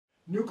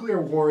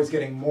Nuclear war is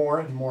getting more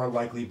and more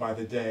likely by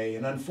the day,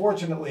 and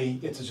unfortunately,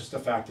 it's just a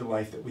fact of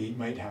life that we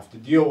might have to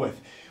deal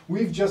with.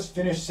 We've just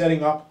finished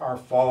setting up our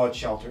fallout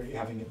shelter,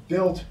 having it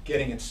built,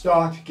 getting it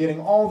stocked, getting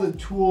all the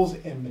tools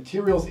and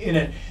materials in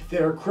it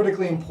that are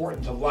critically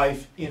important to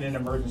life in an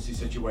emergency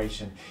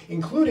situation,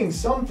 including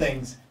some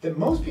things that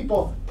most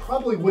people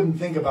probably wouldn't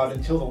think about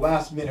until the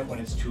last minute when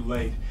it's too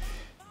late.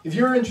 If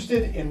you're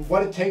interested in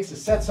what it takes to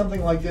set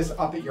something like this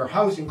up at your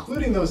house,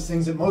 including those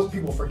things that most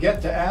people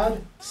forget to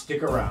add,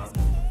 stick around.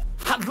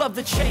 I love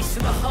the chase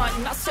and the hunt,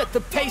 and I set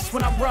the pace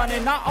when I'm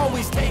running. I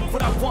always take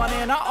what I want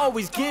and I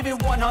always give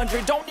it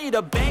 100. Don't need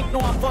a bank,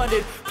 no I'm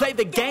funded. Play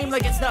the game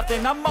like it's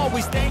nothing. I'm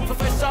always thankful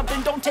for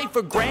something. Don't take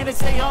for granted,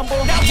 stay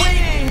humble. Now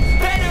waiting,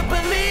 better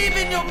believe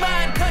in your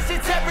mind, cause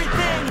it's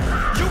everything.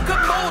 You can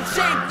mold,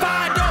 shape,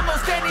 find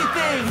almost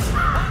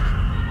anything.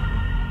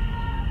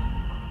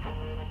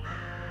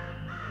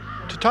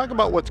 To talk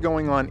about what's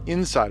going on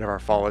inside of our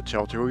fallout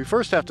shelter, we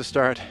first have to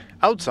start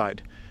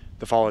outside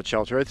the fallout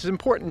shelter. It's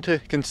important to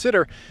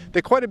consider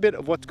that quite a bit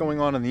of what's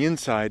going on the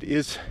inside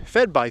is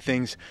fed by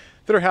things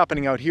that are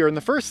happening out here. And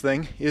the first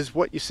thing is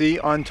what you see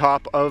on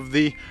top of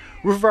the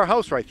roof of our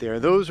house right there.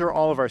 Those are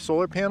all of our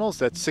solar panels.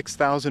 That's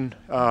 6,000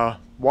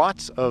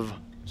 watts of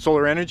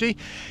solar energy.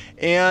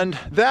 And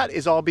that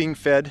is all being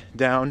fed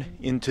down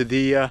into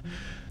the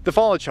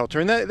fallout shelter.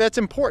 And that's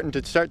important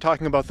to start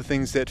talking about the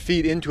things that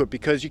feed into it,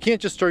 because you can't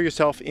just throw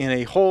yourself in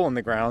a hole in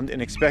the ground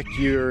and expect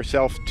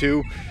yourself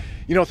to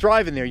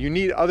thrive in there. You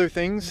need other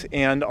things,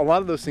 and a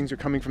lot of those things are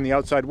coming from the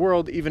outside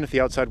world, even if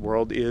the outside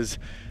world is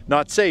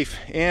not safe.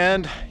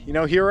 And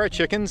here are our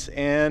chickens,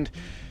 and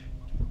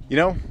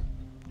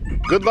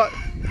good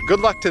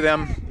luck to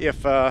them.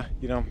 If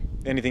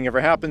anything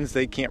ever happens,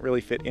 they can't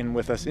really fit in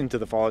with us into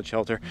the fallout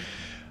shelter.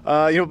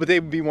 But they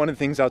would be one of the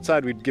things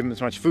outside. We'd give them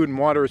as much food and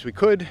water as we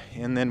could,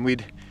 and then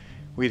we'd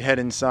head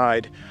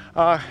inside.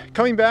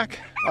 Coming back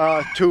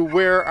to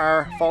where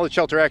our fallout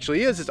shelter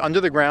actually is, it's under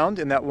the ground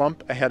in that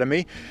lump ahead of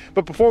me.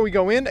 But before we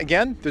go in,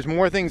 again, there's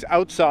more things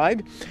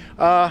outside.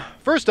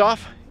 First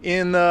off,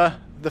 in the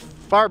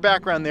far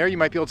background there, you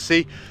might be able to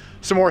see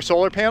some more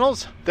solar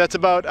panels. That's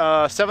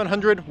about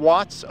 700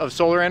 watts of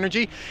solar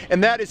energy,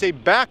 and that is a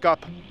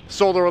backup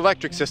solar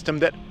electric system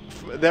that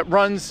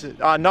runs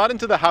not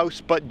into the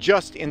house, but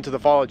just into the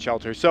fallout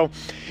shelter. So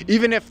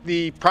even if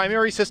the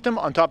primary system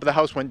on top of the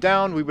house went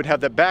down, we would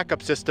have that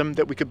backup system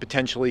that we could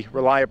potentially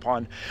rely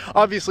upon.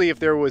 Obviously, if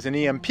there was an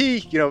EMP,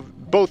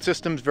 both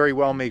systems very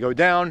well may go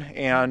down,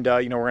 and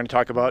we're going to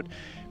talk about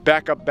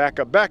backup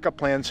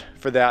plans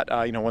for that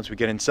once we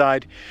get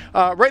inside.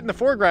 Right in the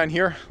foreground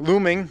here,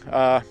 looming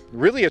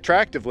really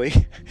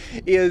attractively,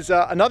 is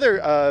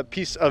another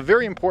piece of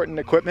very important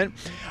equipment,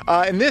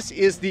 and this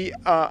is the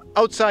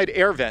outside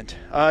air vent.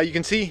 You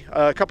can see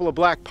a couple of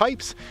black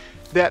pipes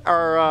that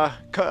are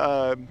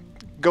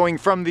going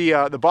from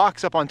the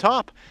box up on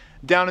top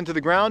down into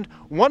the ground.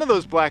 One of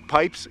those black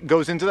pipes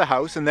goes into the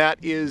house, and that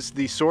is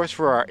the source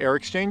for our air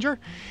exchanger,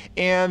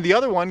 and the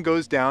other one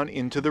goes down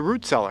into the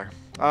root cellar.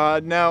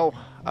 Now,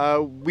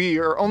 we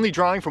are only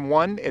drawing from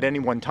one at any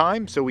one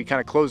time, so we kind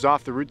of close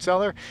off the root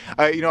cellar.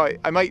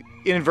 I might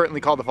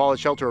inadvertently call the fallout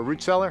shelter a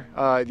root cellar,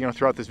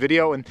 throughout this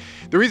video, and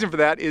the reason for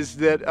that is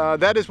that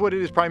that is what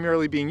it is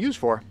primarily being used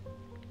for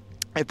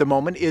at the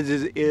moment.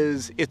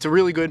 It's a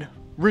really good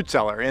root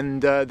cellar,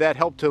 and that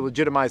helped to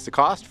legitimize the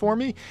cost for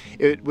me.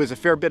 It was a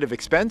fair bit of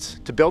expense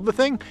to build the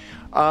thing,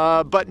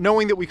 but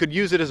knowing that we could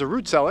use it as a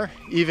root cellar,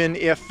 even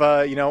if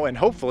and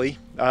hopefully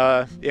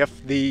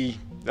if the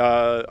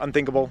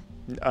unthinkable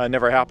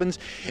never happens,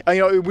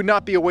 it would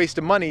not be a waste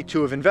of money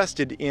to have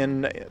invested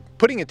in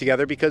putting it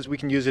together, because we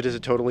can use it as a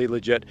totally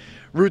legit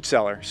root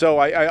cellar. So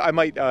I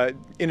might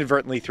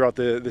inadvertently throughout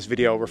this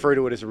video refer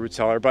to it as a root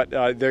cellar, but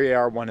they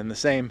are one and the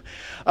same.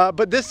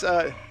 But this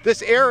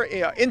air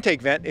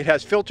intake vent, it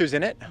has filters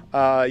in it,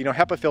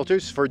 HEPA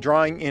filters for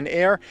drawing in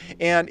air,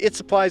 and it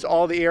supplies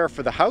all the air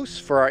for the house,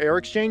 for our air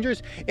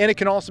exchangers, and it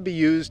can also be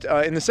used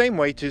in the same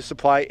way to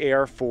supply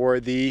air for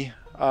the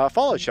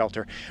fallout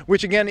shelter,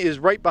 which again is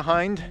right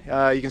behind.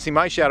 You can see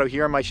my shadow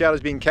here. My shadow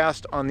is being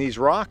cast on these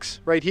rocks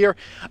right here.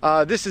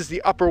 This is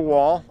the upper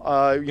wall,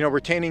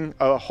 retaining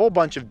a whole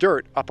bunch of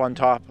dirt up on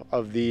top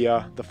of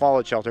the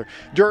fallout shelter.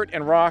 Dirt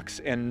and rocks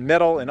and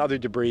metal and other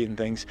debris and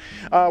things.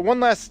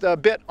 One last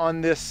bit on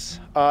this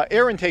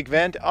air intake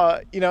vent.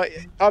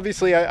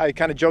 Obviously I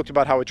kind of joked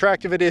about how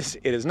attractive it is.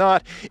 It is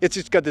not. It's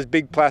just got this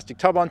big plastic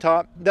tub on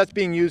top. That's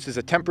being used as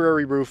a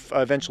temporary roof.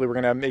 Eventually we're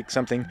going to make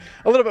something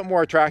a little bit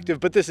more attractive,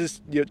 but this is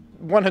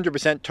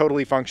 100%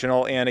 totally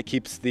functional, and it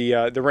keeps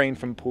the rain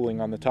from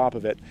pooling on the top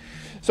of it.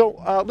 So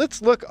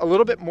let's look a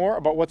little bit more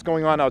about what's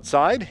going on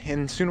outside,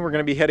 and soon we're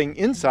going to be heading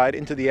inside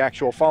into the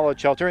actual fallout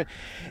shelter.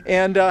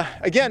 And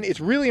again, it's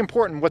really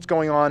important what's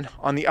going on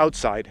the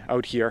outside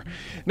out here.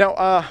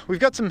 Now we've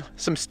got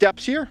some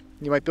steps here.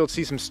 You might be able to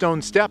see some stone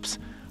steps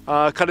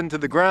cut into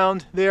the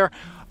ground there,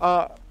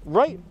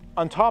 right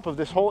on top of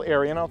this whole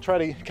area. And I'll try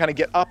to kind of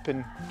get up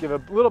and give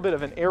a little bit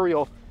of an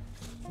aerial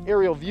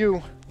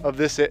view of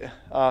this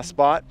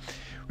spot.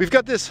 We've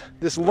got this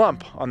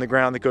lump on the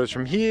ground that goes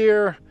from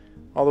here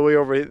all the way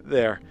over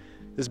there.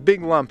 This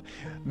big lump,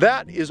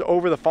 that is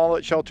over the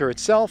fallout shelter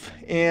itself,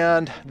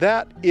 and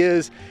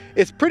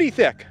it's pretty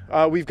thick.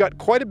 We've got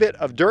quite a bit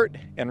of dirt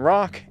and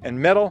rock and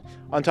metal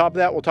on top of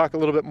that. We'll talk a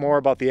little bit more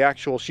about the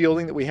actual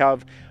shielding that we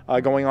have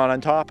going on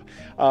top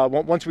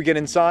once we get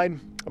inside.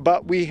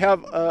 But we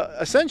have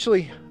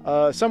essentially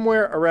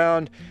somewhere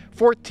around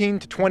 14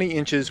 to 20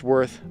 inches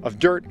worth of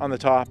dirt on the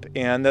top,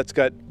 and that's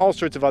got all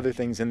sorts of other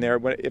things in there.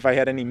 If I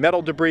had any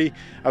metal debris,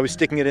 I was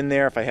sticking it in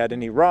there. If I had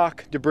any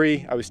rock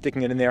debris, I was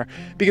sticking it in there,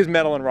 because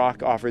metal and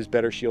rock offers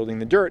better shielding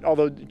than dirt,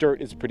 although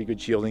dirt is pretty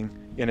good shielding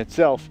in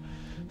itself.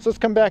 So let's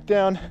come back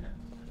down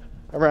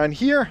around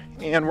here,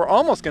 and we're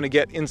almost going to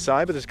get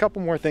inside, but there's a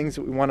couple more things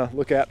that we want to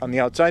look at on the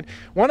outside.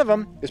 One of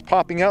them is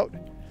popping out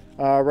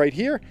right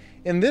here,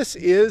 and this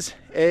is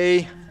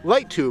a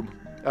light tube.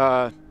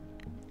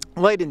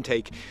 Light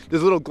intake.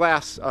 There's a little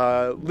glass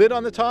lid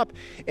on the top,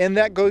 and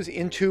that goes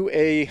into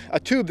a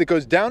tube that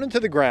goes down into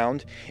the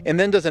ground and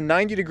then does a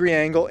 90-degree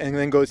angle and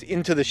then goes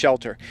into the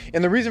shelter.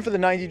 And the reason for the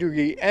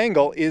 90-degree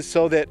angle is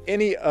so that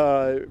any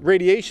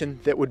radiation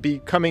that would be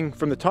coming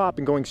from the top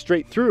and going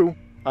straight through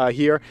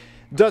here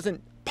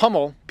doesn't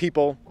pummel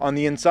people on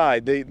the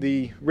inside.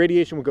 The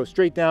radiation would go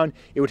straight down,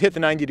 it would hit the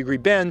 90-degree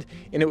bend,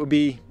 and it would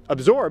be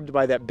absorbed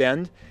by that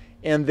bend,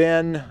 and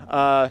then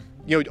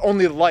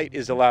only the light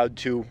is allowed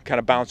to kind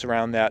of bounce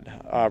around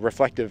that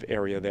reflective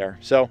area there.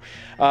 So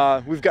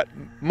we've got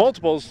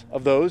multiples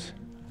of those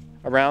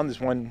around. There's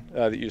one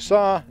that you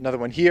saw, another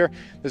one here.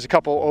 There's a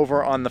couple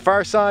over on the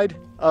far side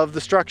of the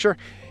structure.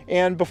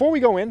 And before we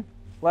go in,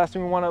 last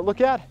thing we want to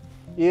look at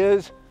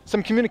is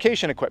some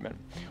communication equipment.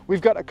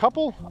 We've got a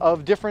couple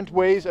of different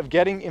ways of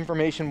getting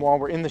information while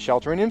we're in the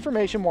shelter, and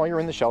information while you're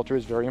in the shelter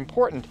is very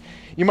important.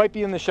 You might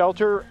be in the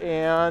shelter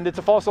and it's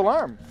a false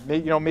alarm.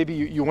 Maybe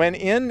you went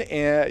in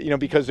and,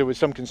 because there was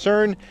some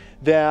concern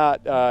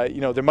that,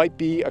 there might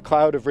be a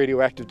cloud of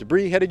radioactive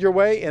debris headed your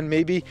way, and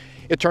maybe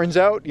it turns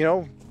out,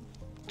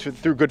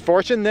 through good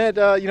fortune that,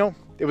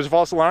 it was a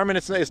false alarm and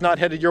it's not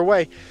headed your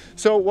way.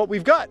 So what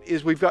we've got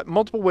is we've got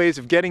multiple ways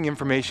of getting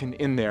information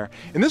in there.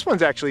 And this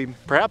one's actually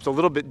perhaps a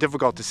little bit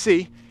difficult to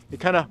see. It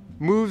kind of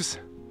moves,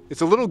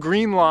 it's a little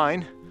green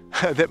line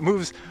that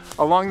moves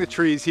along the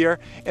trees here.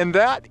 And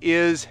that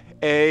is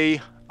a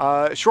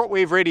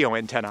shortwave radio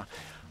antenna.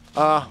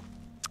 It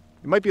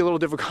might be a little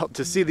difficult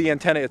to see the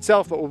antenna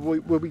itself, but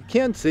what we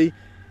can see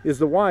is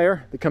the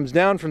wire that comes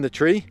down from the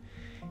tree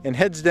and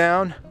heads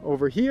down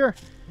over here,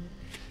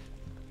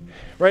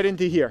 right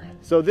into here.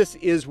 So this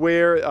is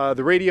where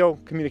the radio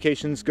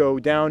communications go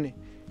down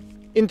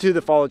into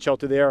the fallout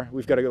shelter there.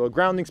 We've got a little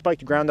grounding spike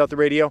to ground out the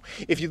radio.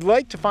 If you'd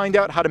like to find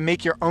out how to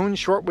make your own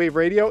shortwave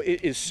radio,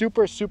 it is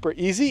super, super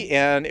easy,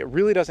 and it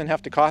really doesn't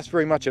have to cost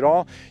very much at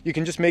all. You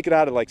can just make it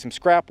out of like some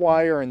scrap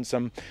wire and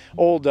some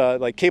old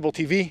like cable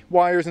TV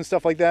wires and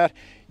stuff like that.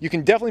 You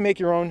can definitely make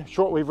your own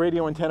shortwave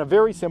radio antenna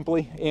very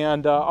simply,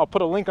 and I'll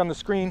put a link on the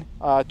screen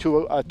to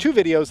 2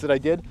 videos that I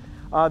did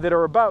that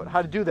are about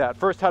how to do that.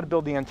 First, how to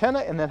build the antenna,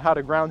 and then how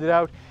to ground it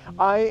out.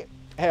 I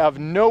have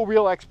no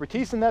real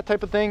expertise in that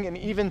type of thing, and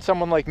even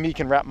someone like me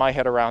can wrap my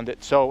head around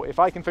it. So if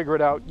I can figure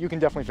it out, you can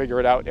definitely figure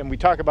it out, and we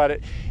talk about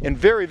it in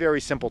very,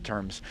 very simple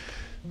terms.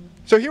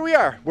 So here we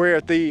are. We're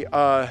at the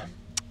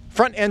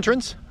front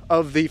entrance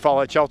of the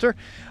fallout shelter.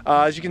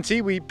 As you can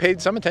see, we paid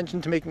some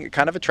attention to making it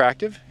kind of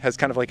attractive. It has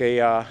kind of like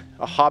a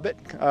Hobbit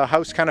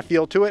house kind of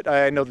feel to it.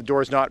 I know the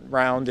door's not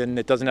round and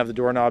it doesn't have the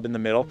doorknob in the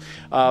middle,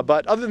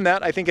 but other than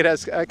that, I think it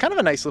has kind of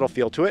a nice little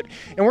feel to it.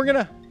 And we're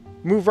gonna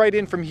move right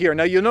in from here.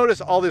 Now you'll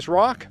notice all this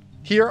rock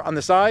here on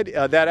the side,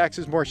 that acts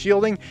as more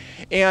shielding,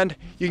 and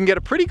you can get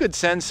a pretty good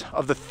sense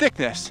of the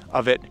thickness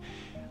of it.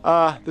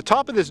 The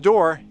top of this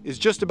door is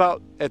just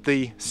about at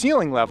the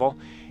ceiling level,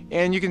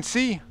 and you can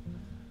see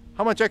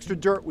how much extra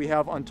dirt we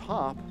have on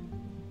top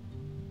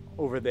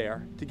over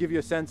there to give you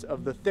a sense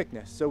of the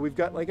thickness. So we've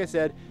got, like I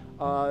said,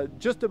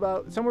 just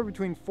about somewhere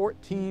between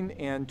 14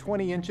 and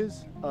 20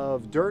 inches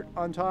of dirt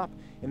on top,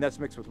 and that's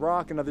mixed with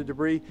rock and other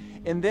debris.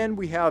 And then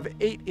we have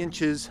 8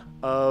 inches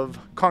of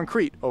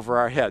concrete over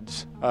our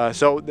heads.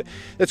 So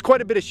that's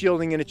quite a bit of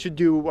shielding, and it should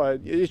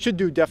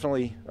do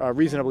definitely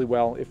reasonably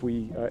well if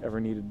we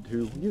ever needed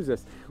to use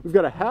this. We've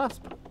got a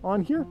hasp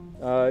on here,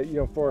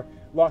 for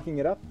locking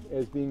it up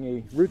as being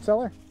a root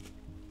cellar.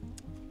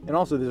 And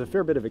also there's a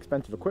fair bit of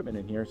expensive equipment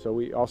in here, so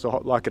we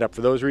also lock it up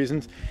for those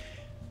reasons.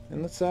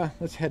 And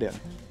let's head in.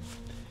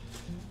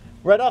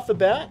 Right off the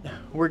bat,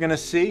 we're gonna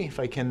see if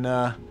I can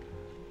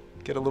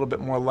get a little bit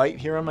more light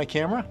here on my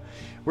camera.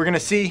 We're gonna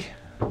see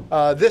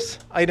this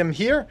item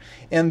here,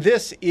 and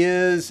this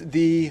is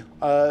the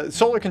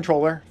solar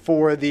controller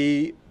for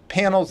the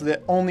panels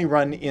that only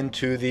run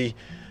into the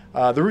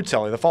root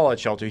cellar, the fallout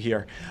shelter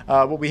here.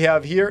 What we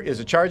have here is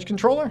a charge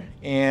controller,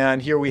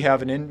 and here we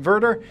have an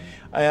inverter,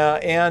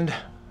 and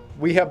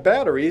we have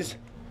batteries,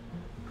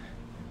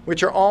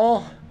 which are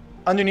all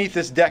underneath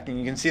this decking.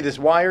 You can see this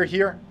wire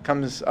here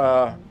comes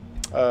up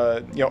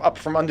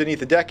from underneath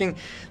the decking.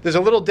 There's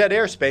a little dead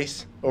air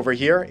space over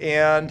here,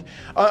 and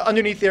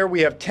underneath there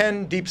we have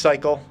 10 deep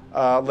cycle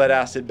lead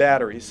acid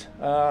batteries.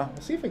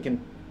 Let's see if we can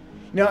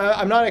You know,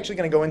 I'm not actually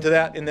going to go into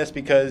that in this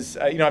because,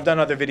 you know, I've done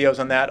other videos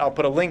on that. I'll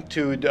put a link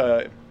to,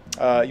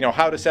 you know,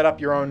 how to set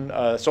up your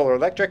own solar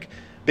electric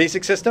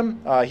basic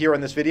system here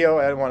in this video.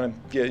 I don't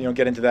want to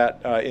get into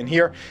that in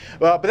here.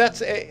 But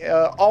that's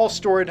all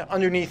stored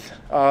underneath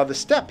the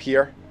step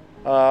here.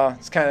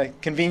 It's kind of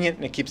convenient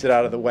and it keeps it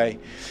out of the way.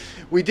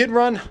 We did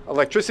run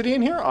electricity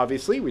in here,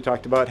 obviously. We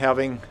talked about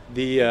having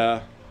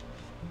the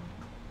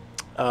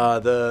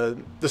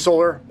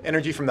solar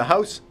energy from the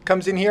house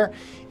comes in here,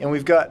 and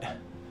we've got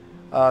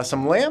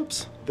some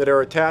lamps that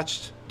are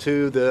attached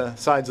to the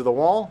sides of the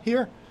wall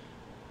here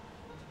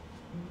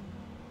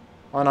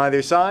on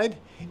either side,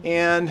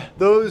 and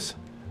those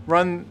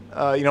run,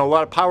 you know, a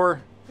lot of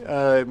power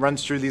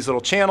runs through these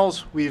little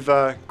channels we've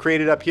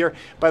created up here.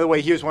 By the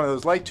way, here's one of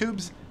those light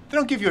tubes. They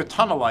don't give you a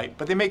ton of light,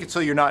 but they make it so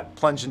you're not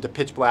plunged into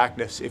pitch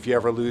blackness if you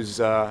ever lose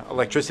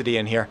electricity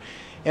in here.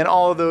 And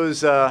all of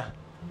those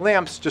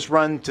lamps just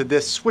run to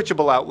this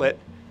switchable outlet,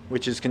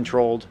 which is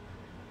controlled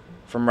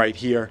from right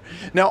here.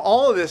 Now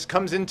all of this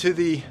comes into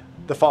the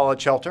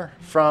fallout shelter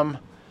from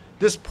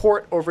this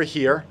port over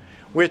here,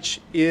 which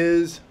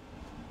is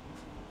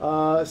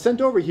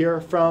sent over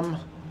here from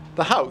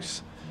the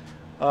house.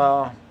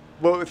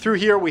 Well, through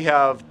here we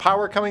have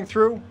power coming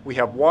through, we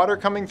have water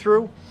coming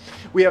through,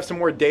 we have some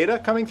more data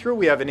coming through.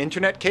 We have an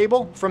internet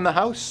cable from the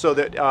house so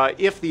that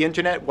if the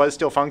internet was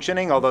still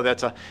functioning, although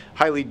that's a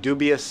highly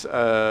dubious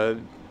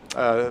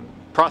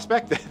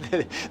prospect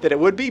that it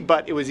would be,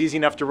 but it was easy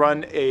enough to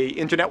run a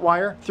internet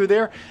wire through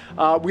there.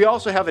 We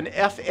also have an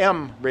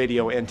FM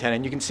radio antenna,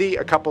 and you can see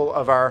a couple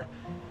of our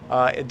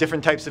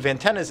different types of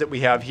antennas that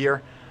we have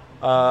here.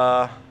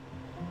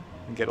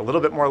 Get a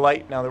little bit more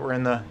light now that we're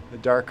in the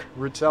dark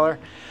root cellar.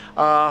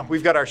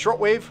 We've got our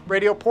shortwave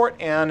radio port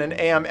and an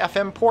AM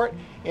FM port,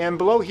 and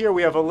below here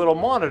we have a little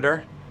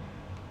monitor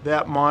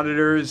that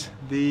monitors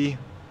the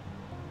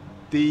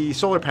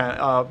solar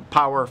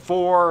power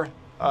for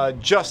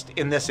just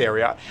in this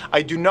area.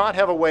 I do not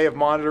have a way of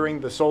monitoring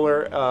the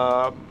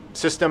solar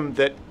system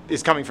that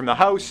is coming from the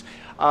house.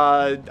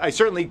 I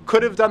certainly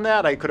could have done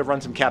that. I could have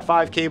run some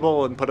Cat5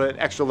 cable and put an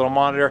extra little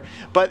monitor,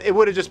 but it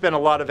would have just been a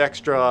lot of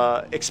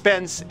extra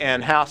expense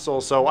and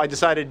hassle, so I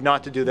decided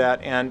not to do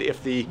that. And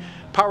if the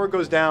power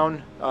goes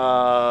down,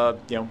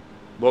 you know,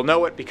 we'll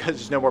know it because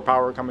there's no more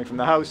power coming from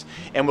the house,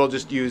 and we'll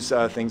just use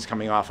things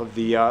coming off of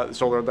the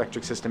solar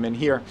electric system in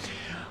here.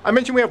 I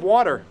mentioned we have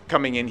water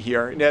coming in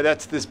here. Now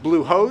that's this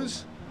blue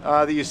hose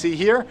that you see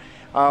here.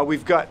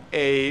 We've got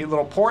a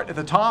little port at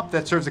the top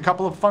that serves a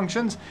couple of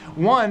functions.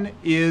 One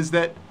is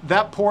that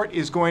port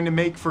is going to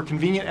make for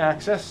convenient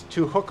access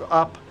to hook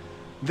up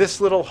this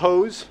little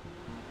hose,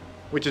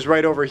 which is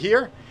right over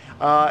here.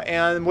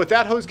 And what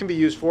that hose can be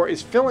used for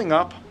is filling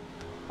up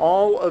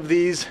all of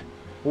these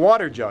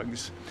water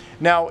jugs.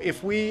 Now,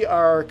 if we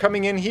are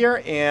coming in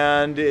here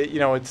and you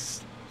know,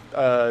 it's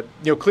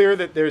clear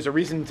that there's a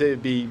reason to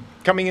be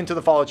coming into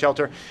the fallout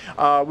shelter,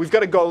 we've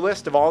got a go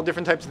list of all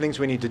different types of things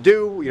we need to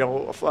do, you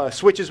know,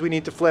 switches we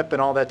need to flip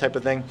and all that type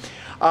of thing.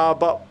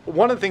 But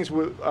one of the things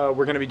we're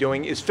going to be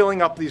doing is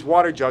filling up these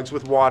water jugs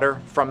with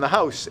water from the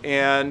house.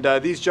 And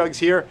these jugs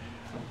here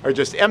are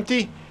just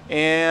empty,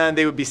 and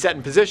they would be set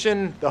in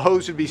position. The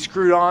hose would be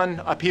screwed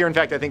on up here. In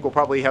fact, I think we'll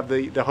probably have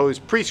the hose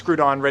pre-screwed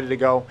on, ready to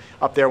go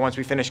up there once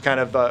we finish kind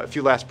of a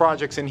few last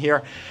projects in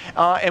here.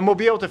 And we'll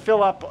be able to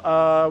fill up,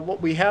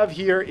 what we have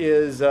here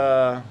is,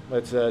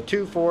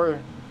 2, 4,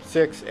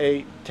 6,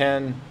 8,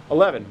 10,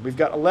 11. We've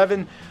got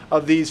 11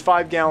 of these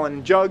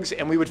 5-gallon jugs,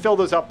 and we would fill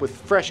those up with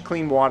fresh,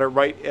 clean water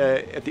right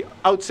at the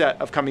outset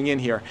of coming in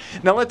here.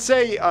 Now let's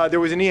say there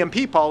was an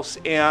EMP pulse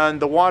and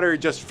the water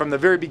just from the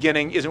very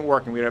beginning isn't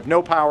working. We have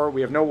no power,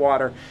 we have no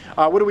water.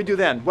 What do we do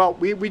then? Well,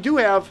 we do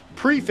have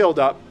pre-filled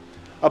up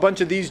a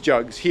bunch of these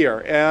jugs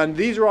here, and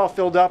these are all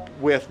filled up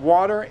with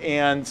water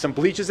and some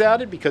bleach is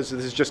added because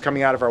this is just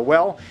coming out of our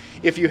well.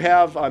 If you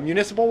have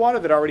municipal water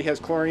that already has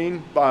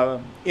chlorine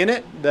in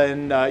it,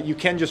 then you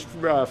can just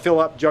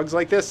fill up jugs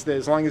like this,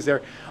 as long as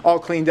they're all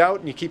cleaned out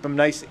and you keep them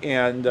nice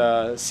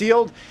and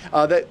sealed.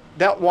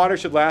 That water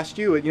should last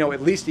you,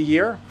 at least a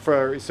year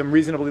for some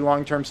reasonably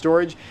long-term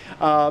storage.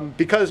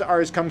 Because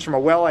ours comes from a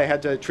well, I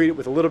had to treat it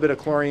with a little bit of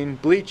chlorine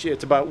bleach.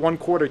 It's about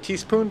 1/4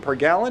 teaspoon per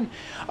gallon,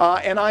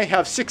 and I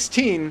have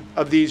 16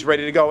 of these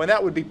ready to go, and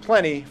that would be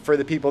plenty for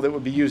the people that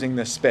would be using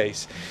this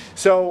space.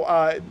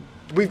 So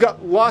we've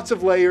got lots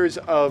of layers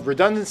of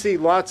redundancy,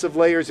 lots of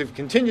layers of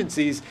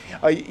contingencies,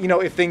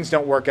 if things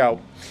don't work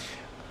out.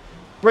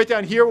 Right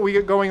down here, what we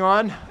got going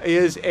on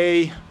is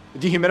a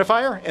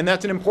dehumidifier, and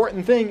that's an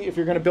important thing. If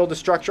you're going to build a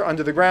structure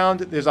under the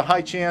ground, there's a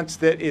high chance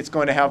that it's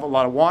going to have a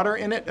lot of water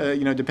in it.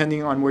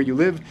 Depending on where you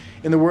live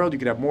in the world, you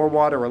could have more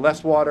water or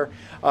less water.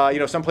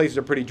 Some places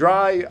are pretty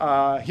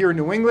dry. Here in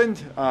New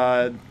England,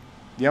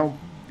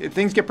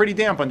 things get pretty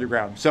damp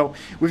underground. So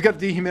we've got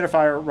the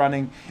dehumidifier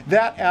running.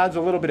 That adds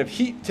a little bit of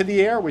heat to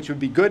the air, which would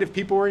be good if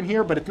people were in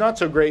here, but it's not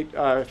so great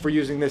for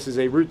using this as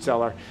a root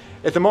cellar.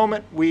 At the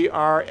moment, we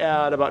are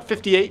at about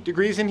 58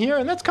 degrees in here,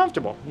 and that's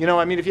comfortable. You know,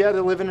 I mean, if you had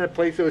to live in a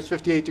place that was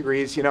 58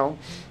 degrees, you know,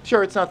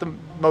 sure, it's not the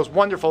most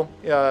wonderful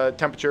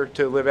temperature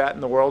to live at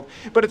in the world,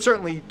 but it's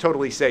certainly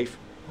totally safe.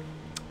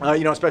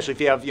 You know, especially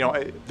if you have, you know,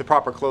 the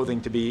proper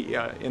clothing to be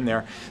in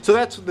there. So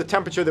that's the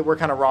temperature that we're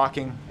kind of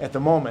rocking at the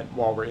moment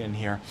while we're in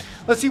here.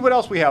 Let's see what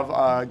else we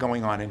have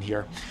going on in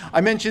here. I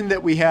mentioned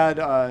that we had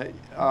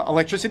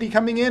electricity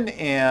coming in,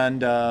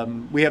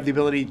 and we have the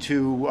ability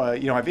to,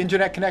 you know, have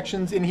internet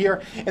connections in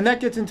here, and that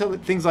gets into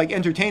things like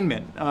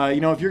entertainment.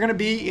 You know, if you're going to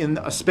be in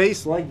a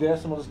space like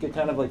this, and we'll just get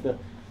kind of like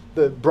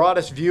the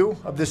broadest view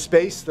of this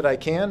space that I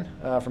can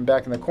from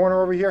back in the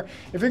corner over here.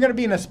 If you're going to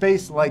be in a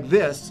space like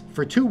this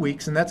for 2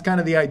 weeks, and that's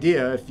kind of the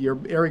idea, if your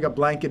area got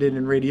blanketed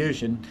in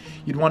radiation,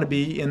 you'd want to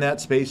be in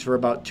that space for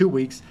about 2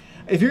 weeks.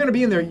 If you're going to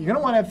be in there, you're going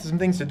to want to have some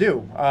things to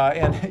do.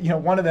 And, you know,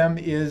 one of them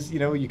is, you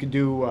know, you could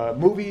do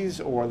movies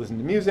or listen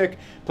to music,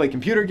 play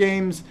computer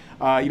games.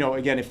 You know,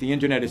 again, if the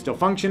internet is still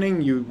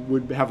functioning, you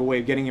would have a way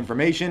of getting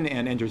information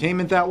and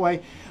entertainment that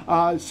way.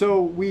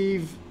 So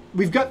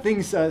we've got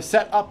things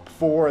set up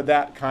for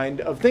that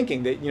kind of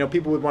thinking, that, you know,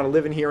 people would want to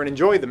live in here and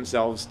enjoy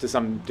themselves to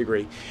some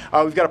degree.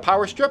 We've got a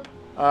power strip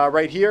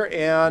right here,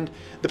 and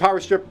the power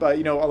strip,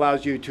 you know,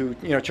 allows you to,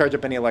 you know, charge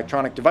up any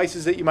electronic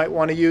devices that you might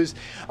want to use.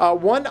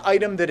 One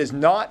item that is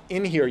not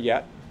in here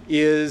yet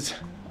is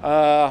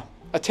a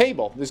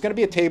table. There's going to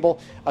be a table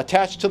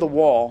attached to the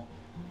wall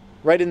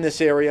right in this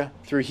area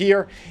through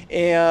here,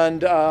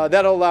 and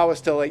that'll allow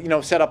us to, like, you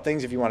know, set up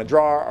things if you want to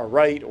draw or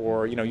write,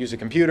 or, you know, use a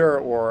computer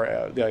or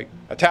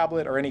a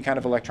tablet or any kind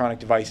of electronic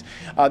device.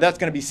 That's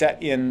going to be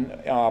set in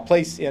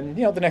place in,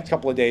 you know, the next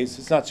couple of days.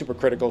 It's not super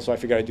critical, so I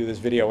figured I'd do this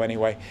video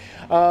anyway.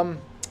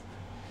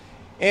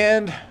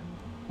 And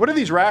what are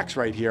these racks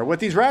right here? What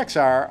these racks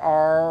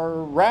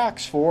are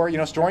racks for, you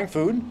know, storing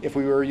food if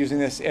we were using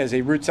this as a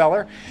root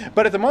cellar.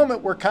 But at the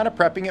moment, we're kind of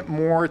prepping it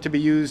more to be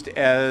used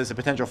as a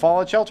potential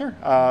fallout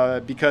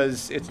shelter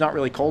because it's not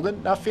really cold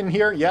enough in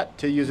here yet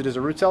to use it as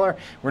a root cellar.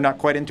 We're not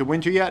quite into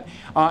winter yet.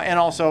 And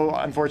also,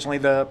 unfortunately,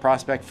 the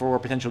prospect for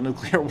potential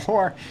nuclear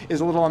war is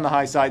a little on the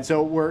high side.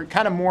 So we're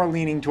kind of more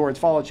leaning towards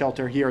fallout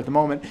shelter here at the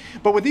moment.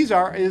 But what these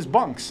are is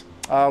bunks.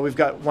 We've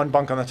got one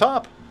bunk on the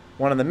top,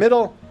 one in the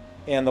middle,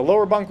 and the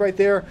lower bunk right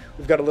there.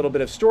 We've got a little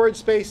bit of storage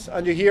space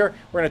under here.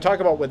 We're going to talk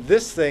about what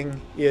this thing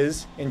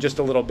is in just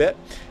a little bit.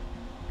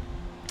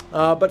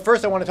 But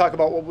first I want to talk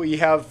about what we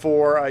have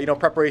for, you know,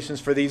 preparations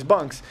for these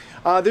bunks.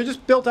 They're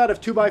just built out of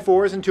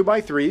 2x4s and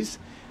 2x3s.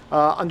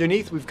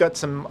 Underneath we've got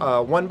some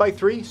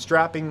 1x3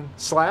 strapping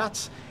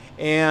slats,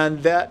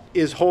 and that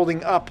is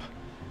holding up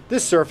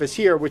this surface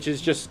here, which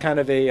is just kind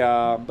of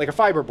a like a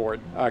fiberboard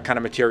kind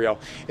of material.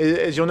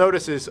 As you'll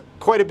notice, there's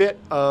quite a bit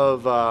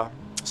of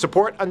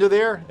support under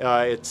there.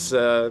 It's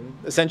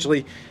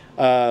essentially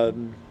about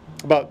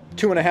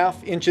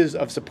 2.5 inches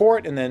of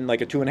support, and then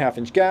like a 2.5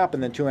 inch gap,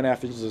 and then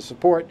 2.5 inches of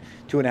support,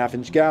 2.5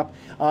 inch gap.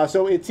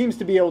 So it seems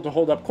to be able to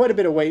hold up quite a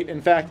bit of weight.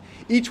 In fact,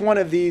 each one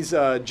of these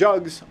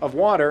jugs of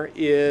water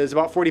is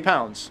about 40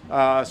 pounds.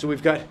 So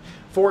we've got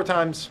 4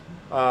 times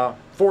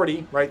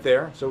 40 right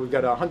there. So we've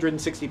got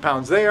 160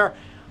 pounds there,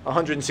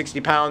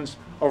 160 pounds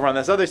over on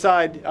this other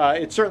side.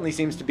 It certainly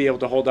seems to be able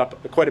to hold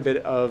up quite a bit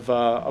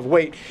of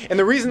weight. And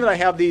the reason that I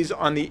have these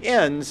on the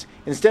ends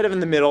instead of in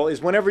the middle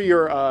is whenever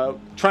you're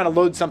trying to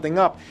load something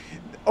up,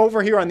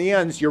 over here on the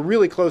ends, you're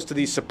really close to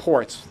these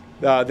supports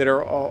that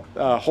are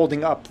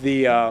holding up the,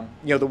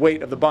 you know, the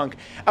weight of the bunk.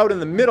 Out in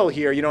the middle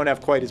here, you don't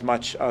have quite as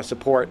much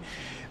support.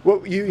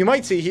 What you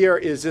might see here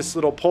is this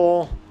little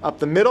pole up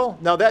the middle.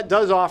 Now that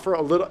does offer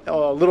a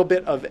little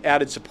bit of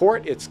added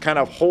support. It's kind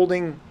of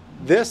holding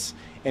this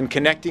and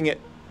connecting it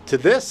to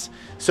this,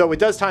 so it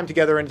does time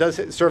together and does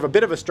serve a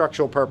bit of a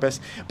structural purpose.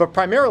 But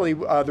primarily,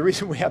 the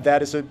reason we have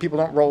that is so people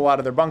don't roll out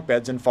of their bunk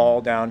beds and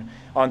fall down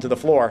onto the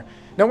floor.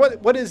 Now,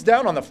 what is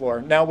down on the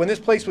floor? Now, when this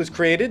place was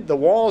created, the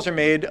walls are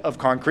made of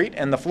concrete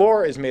and the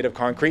floor is made of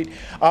concrete,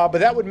 but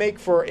that would make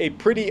for a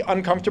pretty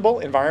uncomfortable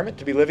environment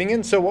to be living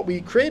in. So what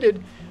we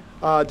created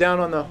down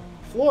on the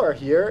floor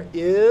here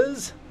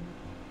is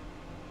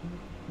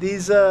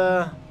these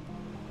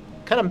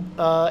kind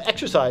of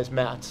exercise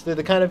mats. They're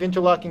the kind of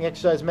interlocking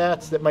exercise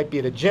mats that might be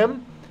at a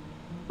gym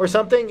or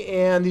something,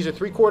 and these are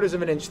 3/4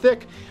 of an inch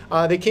thick.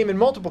 They came in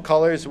multiple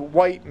colors,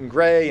 white and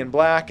gray and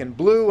black and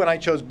blue, and I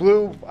chose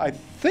blue. I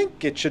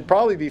think it should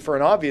probably be for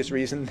an obvious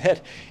reason that,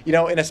 you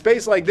know, in a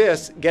space like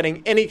this,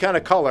 getting any kind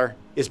of color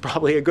is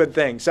probably a good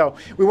thing. So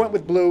we went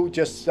with blue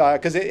just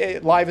because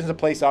it livens the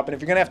place up, and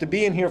if you're going to have to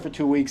be in here for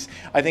 2 weeks,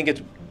 I think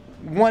it's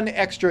one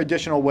extra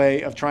additional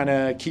way of trying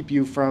to keep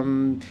you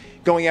from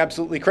going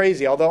absolutely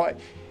crazy. Although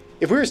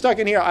if we were stuck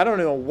in here, I don't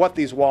know what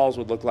these walls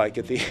would look like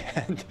at the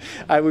end.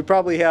 I would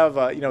probably have,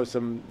 you know,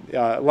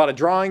 a lot of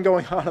drawing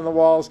going on the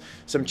walls,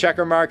 some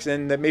checker marks,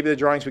 and that maybe the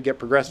drawings would get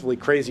progressively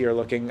crazier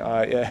looking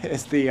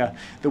as the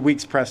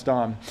weeks pressed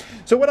on.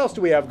 So what else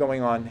do we have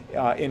going on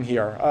in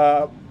here?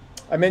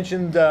 I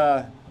mentioned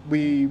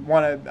we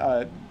want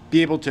to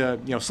be able to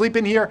sleep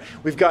in here.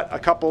 We've got a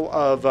couple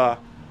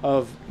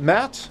of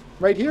mats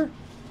right here.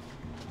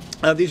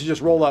 These are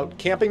just roll-out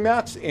camping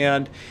mats,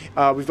 and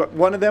we've got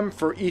one of them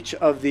for each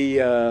of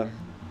the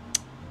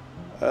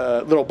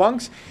little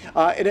bunks.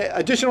 In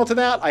additional to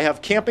that, I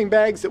have camping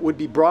bags that would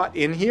be brought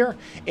in here,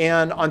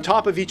 and on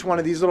top of each one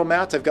of these little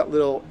mats, I've got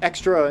little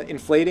extra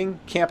inflating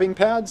camping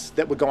pads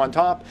that would go on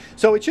top.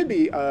 So it should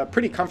be a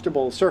pretty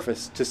comfortable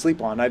surface to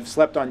sleep on. I've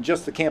slept on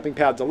just the camping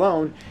pads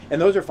alone,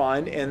 and those are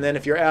fine. And then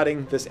if you're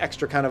adding this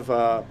extra kind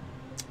of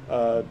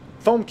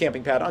foam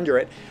camping pad under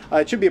it,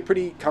 it should be a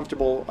pretty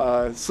comfortable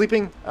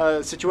sleeping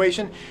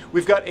situation.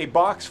 We've got a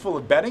box full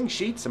of bedding,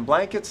 sheets, and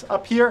blankets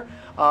up here.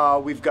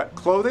 We've got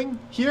clothing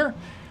here.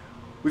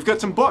 We've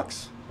got some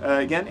books.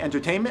 Again,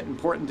 entertainment,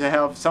 important to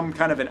have some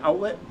kind of an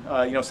outlet,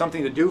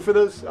 something to do for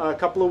those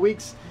couple of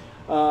weeks.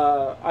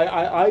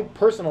 I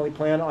personally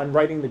plan on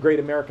writing the great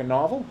American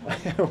novel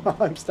while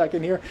I'm stuck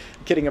in here.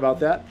 I'm kidding about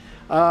that.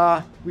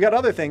 We got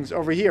other things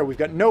over here. We've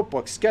got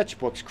notebooks,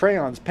 sketchbooks,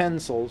 crayons,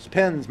 pencils,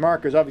 pens,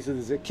 markers. Obviously,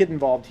 there's a kid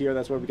involved here.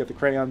 That's why we got the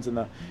crayons and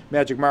the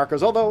magic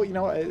markers. Although,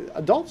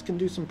 adults can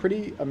do some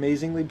pretty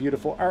amazingly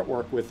beautiful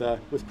artwork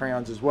with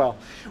crayons as well.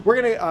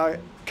 We're going to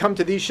come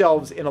to these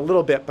shelves in a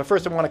little bit, but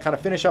first I want to kind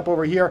of finish up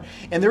over here.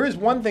 And there is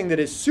one thing that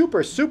is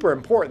super, super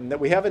important that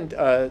we haven't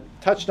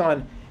touched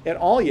on at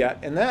all yet,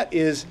 and that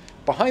is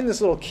behind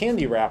this little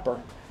candy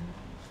wrapper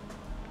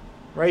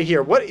right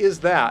here. What is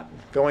that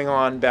going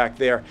on back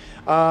there?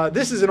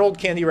 This is an old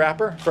candy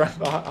wrapper from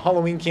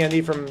Halloween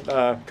candy from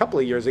a couple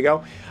of years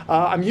ago.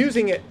 I'm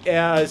using it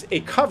as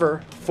a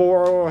cover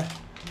for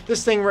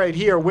this thing right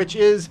here, which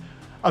is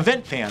a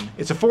vent fan.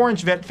 It's a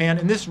 4-inch vent fan,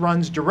 and this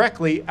runs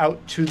directly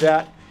out to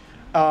that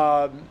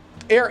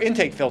air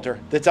intake filter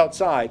that's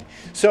outside.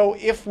 So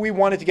if we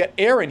wanted to get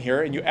air in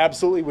here, and you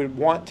absolutely would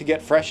want to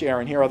get fresh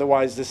air in here,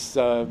 otherwise this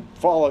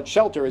fallout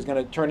shelter is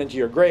going to turn into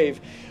your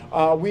grave,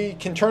 we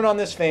can turn on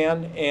this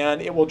fan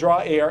and it will draw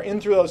air in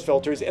through those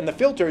filters. And the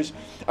filters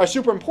are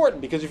super important,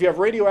 because if you have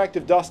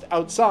radioactive dust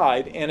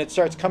outside and it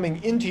starts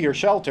coming into your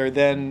shelter,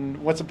 then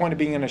what's the point of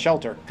being in a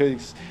shelter?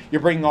 Because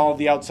you're bringing all of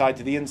the outside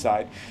to the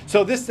inside.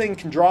 So this thing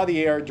can draw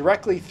the air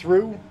directly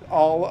through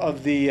all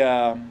of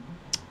the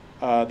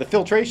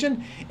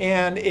filtration,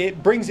 and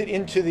it brings it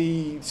into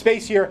the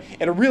space here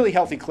at a really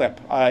healthy clip.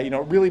 It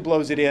really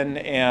blows it in,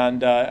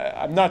 and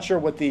I'm not sure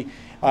what the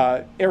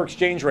air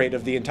exchange rate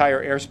of the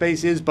entire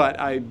airspace is, but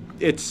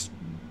it's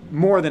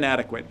more than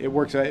adequate. It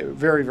works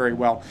very, very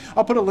well.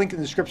 I'll put a link in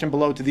the description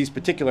below to these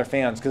particular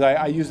fans, because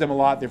I use them a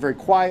lot. They're very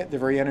quiet, they're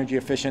very energy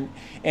efficient,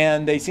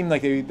 and they seem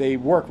like they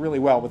work really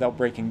well without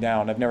breaking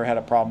down. I've never had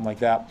a problem like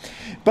that.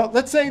 But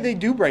let's say they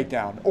do break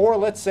down, or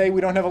let's say we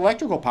don't have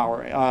electrical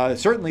power.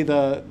 Certainly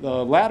the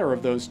latter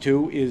of those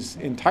two is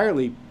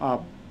entirely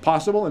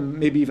possible, and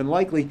maybe even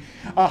likely.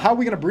 How are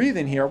we going to breathe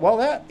in here? Well,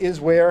 that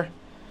is where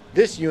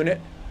this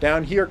unit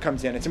down here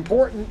comes in. It's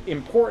important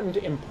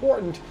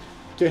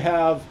to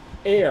have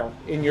air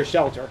in your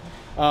shelter.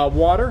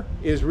 Water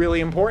is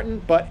really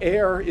important, but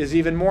air is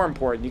even more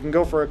important. You can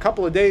go for a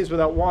couple of days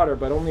without water,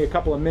 but only a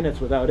couple of minutes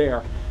without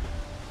air.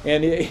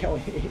 And,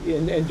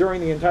 and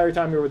during the entire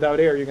time you're without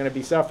air, you're going to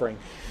be suffering.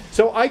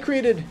 So I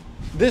created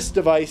this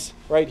device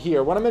right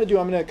here. What I'm going to do,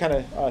 I'm going to kind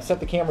of set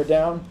the camera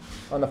down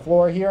on the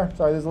floor here.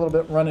 Sorry, there's a little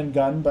bit run and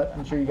gun, but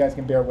I'm sure you guys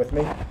can bear with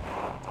me.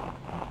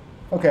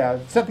 Okay,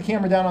 I've set the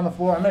camera down on the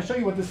floor. I'm going to show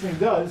you what this thing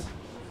does.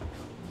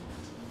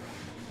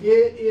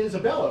 It is a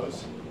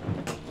bellows.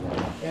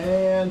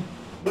 And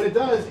what it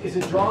does is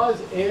it draws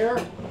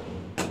air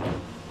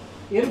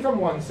in from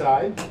one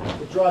side.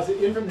 It draws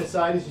it in from this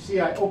side. As you see,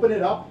 I open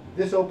it up.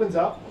 This opens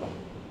up.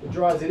 It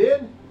draws it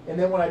in. And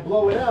then when I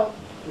blow it out,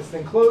 this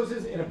thing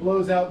closes and it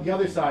blows out the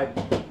other side.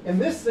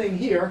 And this thing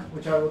here,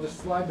 which I will just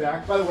slide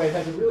back, by the way, it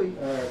has a really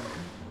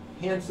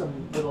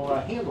handsome little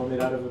handle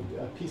made out of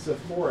a piece of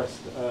forest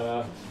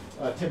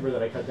timber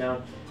that I cut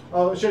down.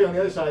 I'll show you on the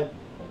other side.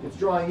 It's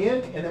drawing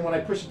in, and then when I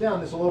push it down,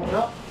 this will open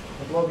up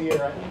and blow the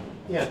air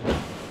in.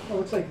 Oh,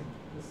 looks like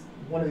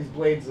one of these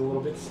blades is a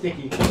little bit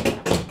sticky.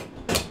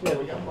 There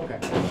we go. Okay.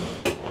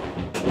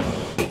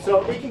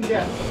 So we can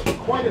get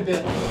quite a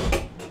bit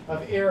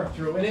of air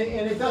through, and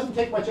it doesn't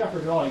take much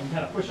effort at all. You can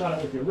kind of push on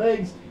it with your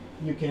legs.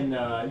 You can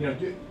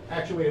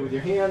actuate it with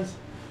your hands.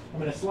 I'm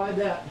going to slide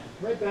that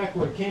right back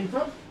where it came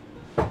from,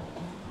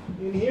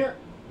 in here,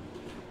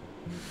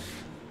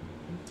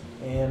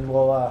 and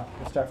we'll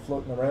start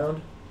floating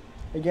around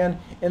again.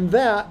 And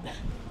that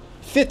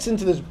fits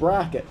into this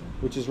bracket,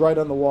 which is right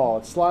on the wall.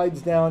 It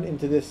slides down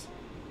into this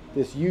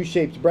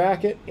U-shaped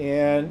bracket,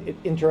 and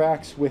it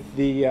interacts with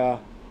the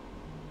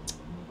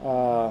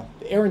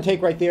air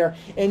intake right there.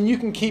 And you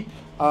can keep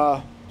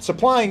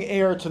supplying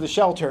air to the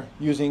shelter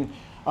using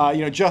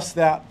just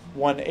that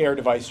one air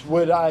device.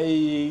 Would I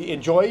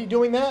enjoy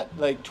doing that,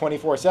 like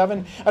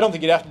 24/7? I don't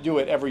think you'd have to do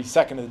it every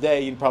second of the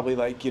day. You'd probably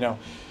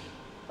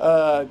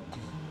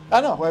I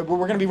don't know. We're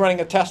going to be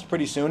running a test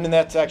pretty soon, and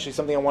that's actually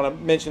something I want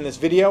to mention in this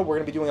video. We're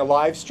going to be doing a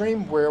live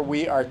stream where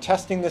we are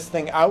testing this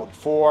thing out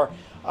for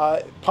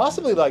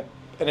possibly like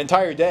an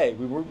entire day.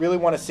 We really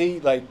want to see,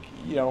 like,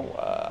 you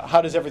know,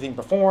 how does everything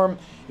perform?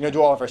 You know,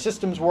 do all of our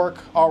systems work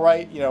all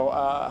right? You know,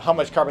 how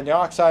much carbon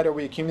dioxide are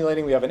we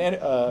accumulating? We have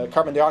a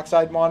carbon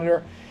dioxide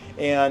monitor,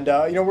 and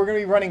you know, we're going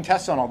to be running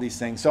tests on all these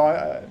things.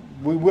 So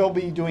we will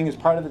be doing, as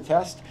part of the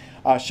test,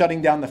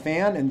 shutting down the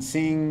fan and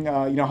seeing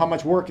you know, how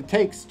much work it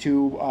takes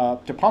to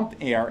pump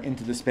air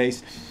into the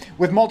space.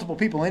 With multiple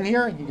people in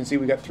here, you can see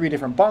we've got 3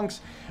 different bunks.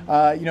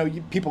 You know,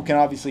 people can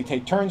obviously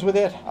take turns with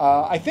it.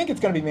 I think it's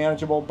going to be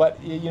manageable,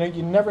 but you know,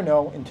 you never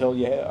know until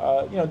you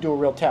you know, do a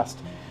real test.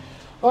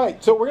 All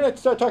right, so we're going to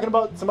start talking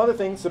about some other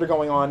things that are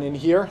going on in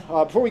here.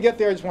 Before we get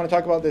there, I just want to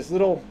talk about this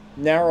little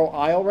narrow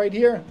aisle right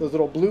here, those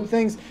little blue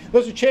things.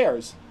 Those are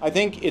chairs. I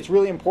think it's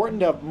really important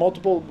to have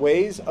multiple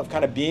ways of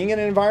kind of being in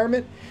an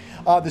environment.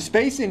 The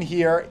space in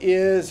here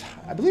is,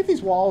 I believe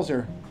these walls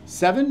are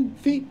 7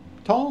 feet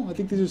tall. I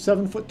think these are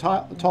 7 foot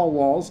tall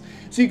walls.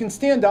 So you can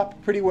stand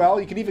up pretty well.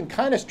 You can even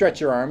kind of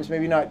stretch your arms,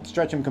 maybe not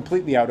stretch them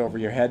completely out over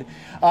your head.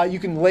 You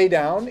can lay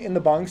down in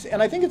the bunks,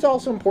 and I think it's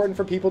also important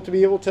for people to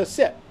be able to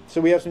sit. So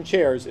we have some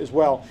chairs as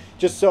well,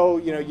 just so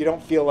you know, you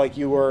don't feel like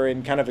you are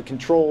in kind of a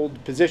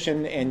controlled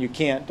position and you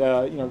can't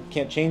you know,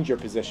 can't change your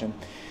position.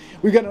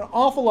 We've got an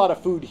awful lot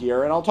of food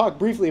here, and I'll talk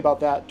briefly about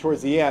that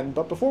towards the end.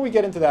 But before we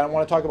get into that, I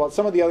want to talk about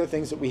some of the other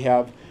things that we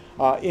have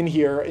in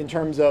here in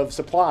terms of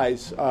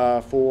supplies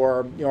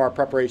for, you know, our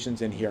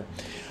preparations in here.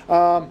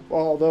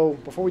 Although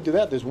before we do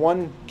that, there's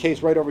one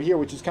case right over here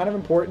which is kind of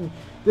important.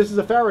 This is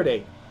a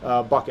Faraday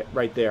bucket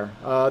right there.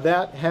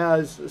 That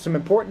has some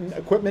important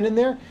equipment in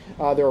there.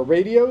 There are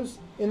radios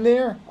in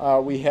there.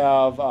 We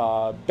have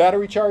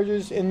battery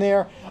chargers in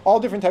there. All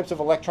different types of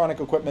electronic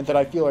equipment that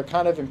I feel are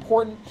kind of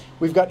important.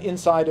 We've got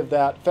inside of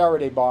that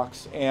Faraday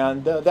box,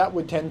 and that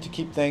would tend to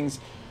keep things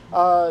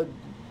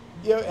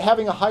you know,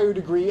 having a higher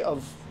degree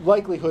of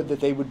likelihood that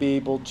they would be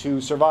able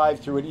to survive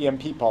through an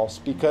EMP pulse,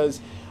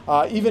 because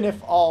even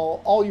if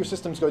all your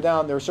systems go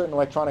down, there are certain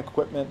electronic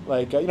equipment,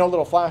 like you know,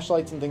 little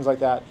flashlights and things like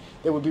that,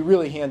 that would be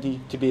really handy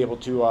to be able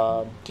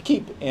to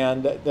keep,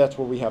 and that's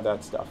where we have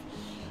that stuff.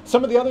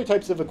 Some of the other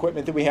types of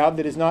equipment that we have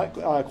that is not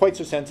quite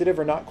so sensitive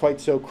or not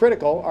quite so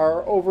critical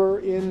are over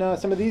in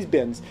some of these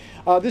bins.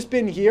 This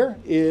bin here,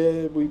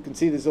 we can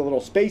see there's a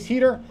little space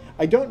heater.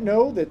 I don't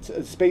know that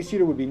a space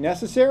heater would be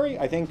necessary.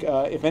 I think,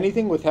 if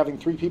anything, with having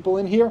 3 people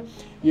in here,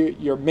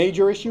 your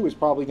major issue is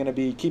probably going to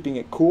be keeping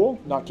it cool,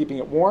 not keeping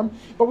it warm.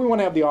 But we want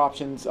to have the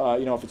options,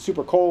 you know, if it's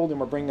super cold and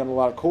we're bringing in a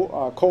lot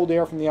of cold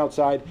air from the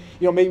outside,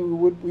 you know, maybe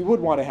we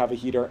would want to have a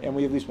heater, and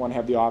we at least want to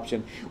have the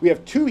option. We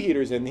have 2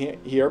 heaters in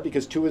here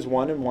because 2 is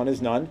 1 and 1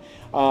 is none.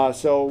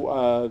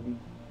 So,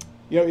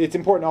 you know, it's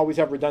important to always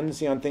have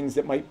redundancy on things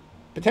that might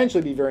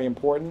potentially be very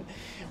important.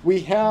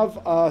 We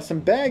have some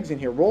bags in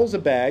here, rolls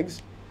of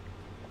bags,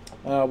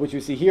 which you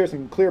see here,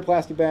 some clear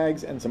plastic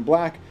bags and some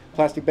black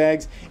plastic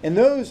bags. And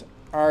those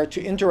are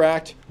to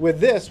interact with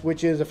this,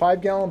 which is a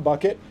 5-gallon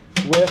bucket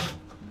with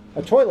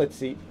a toilet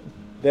seat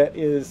that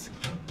is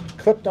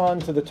clipped on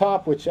to the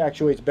top, which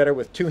actuates better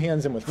with 2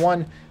 hands than with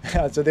 1.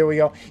 So there we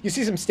go. You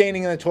see some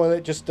staining in the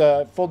toilet. Just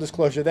full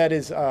disclosure, that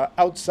is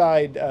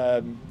outside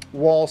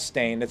wall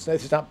stain.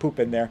 It's not poop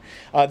in there.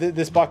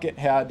 This bucket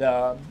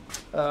had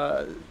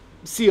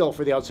seal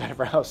for the outside of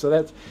our house, so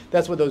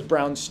that's what those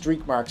brown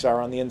streak marks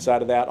are on the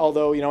inside of that.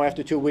 Although, you know,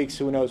 after 2 weeks,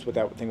 who knows what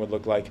that thing would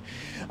look like.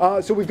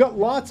 So we've got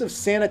lots of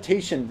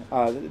sanitation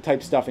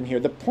type stuff in here.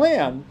 The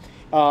plan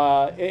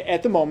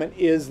at the moment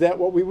is that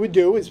what we would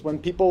do is when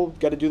people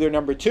got to do their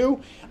number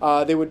 2,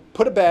 they would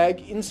put a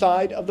bag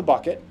inside of the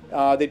bucket.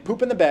 They'd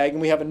poop in the bag,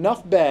 and we have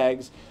enough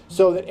bags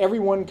so that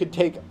everyone could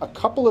take a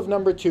couple of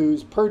number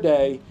 2s per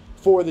day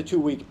for the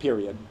 2-week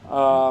period.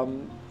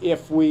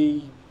 If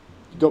we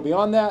go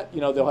beyond that, you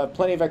know, they'll have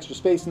plenty of extra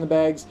space in the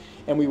bags,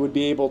 and we would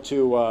be able to,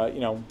 you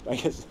know, I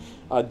guess,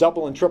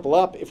 double and triple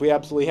up if we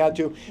absolutely had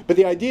to. But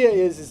the idea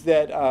is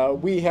that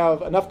we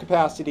have enough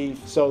capacity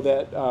so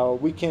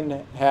that we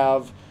can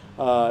have,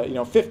 you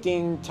know,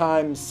 15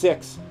 times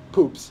 6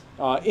 poops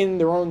in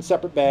their own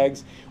separate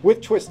bags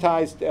with twist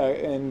ties,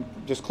 and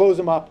just close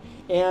them up.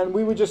 And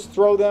we would just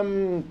throw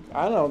them,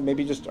 I don't know,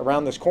 maybe just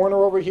around this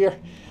corner over here.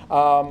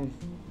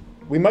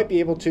 We might be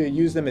able to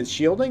use them as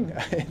shielding.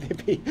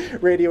 They'd be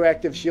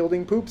radioactive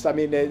shielding poops. I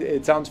mean,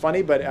 it sounds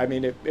funny, but I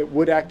mean, it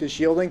would act as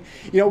shielding.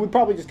 You know, we'd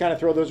probably just kind of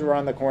throw those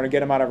around the corner,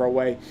 get them out of our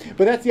way.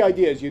 But that's the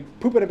idea, is you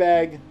poop in a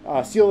bag,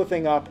 seal the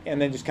thing up, and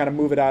then just kind of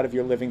move it out of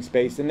your living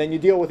space. And then you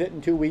deal with it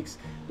in 2 weeks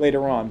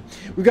later on.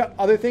 We've got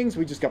other things.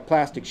 We just got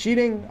plastic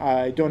sheeting.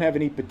 I don't have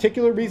any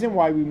particular reason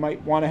why we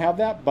might want to have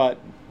that, but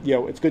you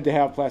know, it's good to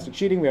have plastic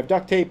sheeting. We have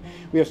duct tape.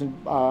 We have some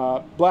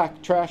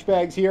black trash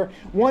bags here.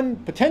 One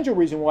potential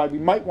reason why we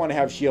might want to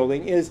have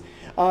shielding is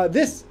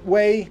this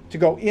way to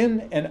go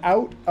in and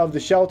out of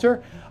the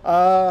shelter.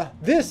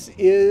 This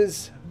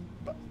is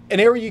an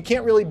area you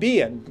can't really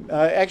be in.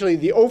 Actually,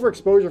 the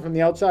overexposure from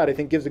the outside, I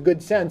think, gives a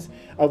good sense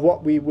of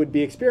what we would be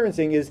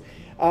experiencing. Is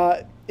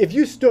if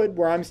you stood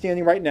where I'm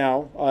standing right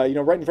now, you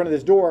know, right in front of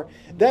this door,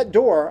 that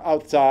door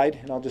outside,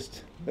 and I'll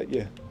just let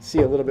you see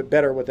a little bit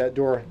better what that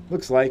door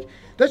looks like.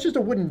 That's just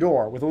a wooden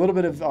door with a little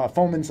bit of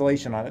foam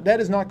insulation on it. That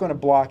is not going to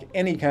block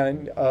any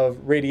kind of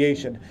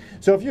radiation.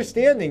 So if you're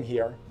standing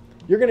here,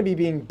 you're going to be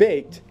being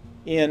baked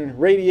in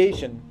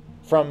radiation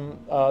from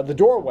the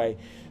doorway.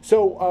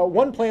 So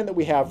one plan that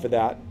we have for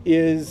that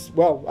is,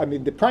 well, I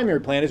mean, the primary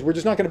plan is we're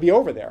just not going to be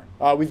over there.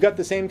 We've got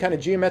the same kind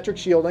of geometric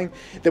shielding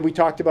that we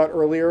talked about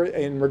earlier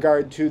in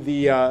regard to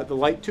the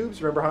light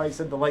tubes. Remember how I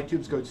said the light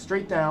tubes go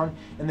straight down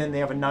and then they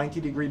have a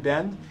 90-degree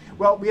bend?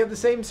 Well, we have the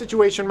same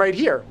situation right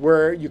here,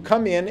 where you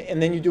come in and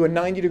then you do a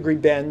 90-degree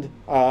bend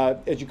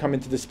as you come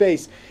into the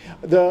space.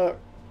 The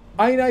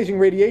ionizing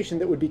radiation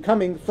that would be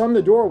coming from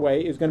the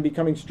doorway is going to be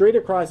coming straight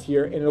across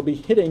here, and it'll be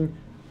hitting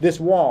this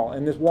wall,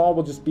 and this wall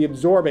will just be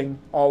absorbing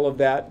all of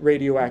that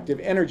radioactive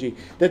energy.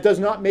 That does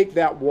not make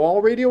that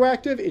wall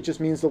radioactive, it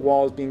just means the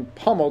wall is being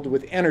pummeled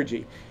with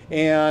energy,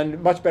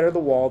 and much better the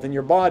wall than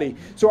your body.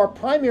 So our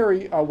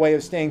primary way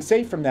of staying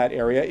safe from that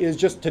area is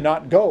just to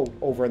not go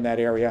over in that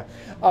area.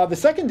 The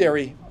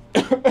secondary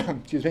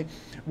excuse me,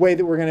 way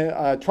that we're going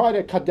to try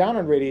to cut down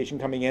on radiation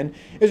coming in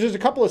is there's a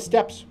couple of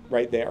steps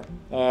right there.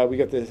 We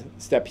got the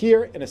step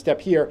here and a step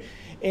here,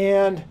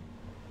 and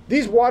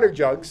these water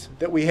jugs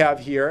that we have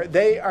here,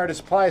 they are to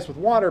supply us with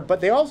water,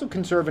 but they also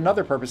can serve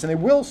another purpose, and they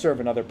will serve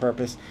another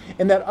purpose.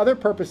 And that other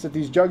purpose that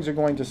these jugs are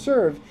going to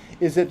serve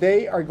is that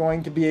they are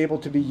going to be able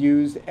to be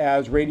used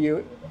as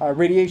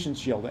radiation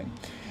shielding.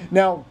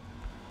 Now,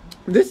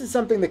 this is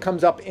something that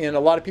comes up in a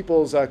lot of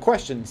people's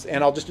questions,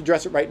 and I'll just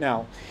address it right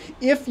now.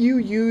 If you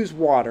use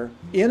water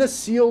in a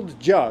sealed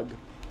jug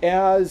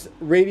as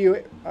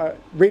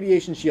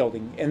radiation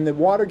shielding, and the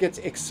water gets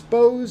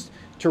exposed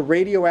to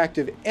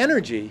radioactive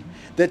energy,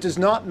 that does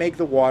not make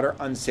the water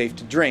unsafe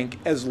to drink,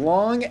 as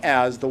long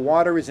as the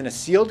water is in a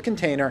sealed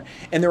container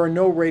and there are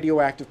no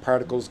radioactive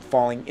particles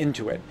falling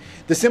into it.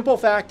 The simple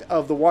fact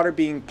of the water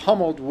being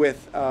pummeled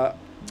with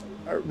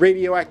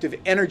radioactive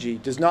energy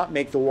does not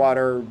make the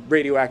water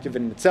radioactive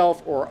in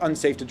itself or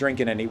unsafe to drink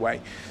in any way.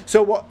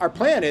 So what our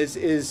plan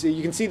is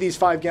you can see these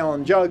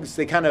 5-gallon jugs,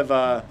 they kind of,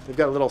 they've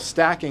got a little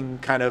stacking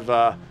kind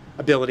of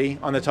ability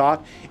on the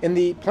top. And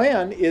the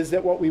plan is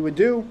that what we would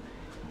do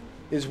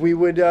is we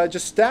would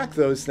just stack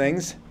those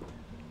things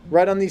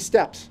right on these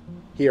steps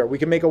here. We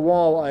can make a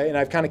wall, and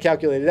I've kind of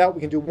calculated out,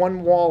 we can do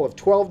one wall of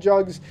 12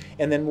 jugs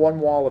and then one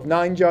wall of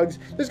 9 jugs.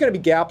 There's going to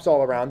be gaps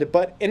all around it,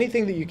 but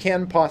anything that you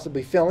can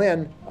possibly fill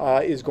in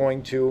is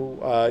going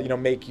to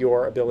make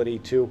your ability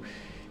to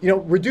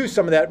reduce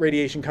some of that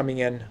radiation coming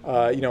in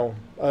a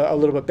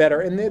little bit better.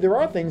 And there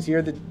are things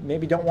here that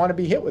maybe don't want to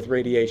be hit with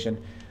radiation,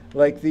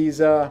 like these,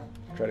 try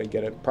to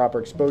get a proper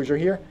exposure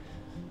here.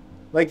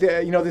 Like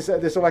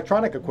this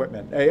electronic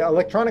equipment.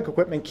 Electronic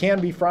equipment can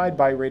be fried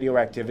by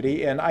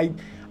radioactivity, and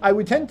I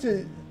would tend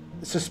to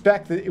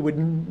suspect that it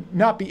would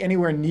not be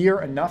anywhere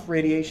near enough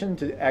radiation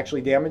to actually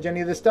damage any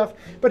of this stuff.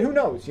 But who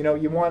knows?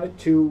 You want it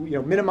to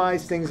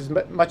minimize things as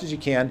much as you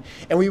can,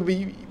 and we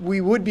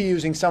would be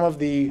using some of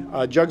the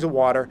jugs of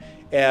water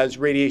as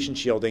radiation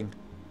shielding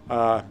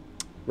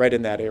right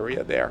in that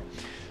area there.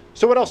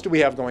 So what else do we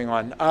have going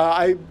on?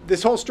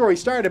 This whole story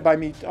started by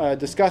me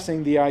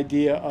discussing the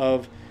idea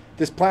of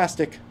this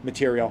plastic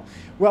material.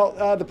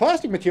 Well, the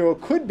plastic material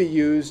could be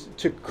used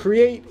to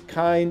create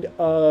kind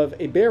of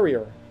a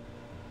barrier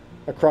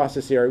across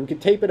this area. We could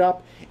tape it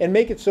up and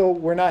make it so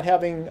we're not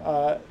having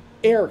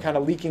air kind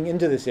of leaking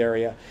into this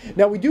area.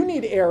 Now, we do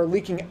need air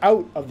leaking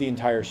out of the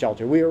entire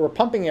shelter. We're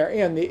pumping air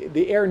in.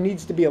 The air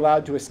needs to be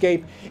allowed to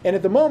escape. And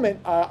at the moment,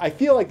 I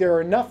feel like there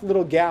are enough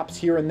little gaps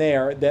here and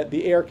there that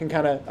the air can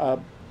kind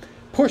of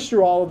push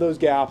through all of those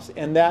gaps,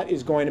 and that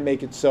is going to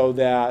make it so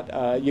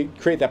that you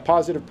create that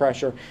positive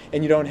pressure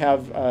and you don't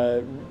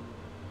have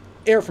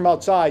air from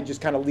outside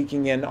just kind of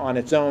leaking in on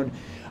its own.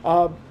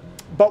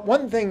 But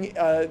one thing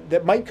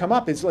that might come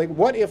up is, like,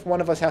 what if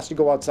one of us has to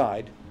go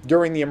outside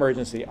during the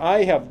emergency?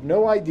 I have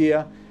no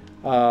idea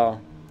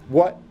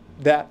what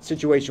that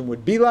situation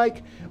would be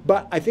like,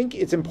 but I think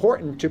it's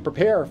important to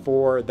prepare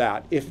for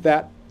that if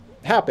that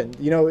happened.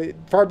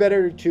 Far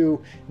better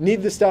to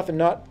need the stuff and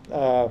not,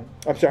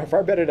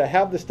 far better to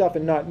have the stuff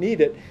and not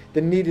need it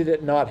than needed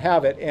it and not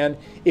have it. And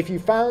if you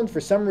found for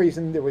some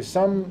reason there was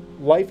some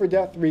life or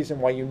death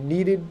reason why you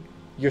needed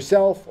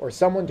yourself or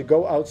someone to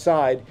go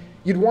outside,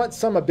 you'd want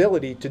some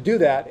ability to do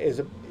that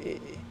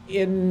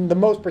in the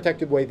most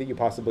protective way that you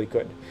possibly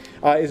could,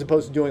 as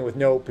opposed to doing it with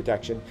no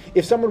protection.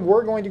 If someone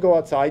were going to go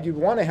outside, you'd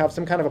want to have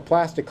some kind of a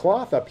plastic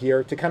cloth up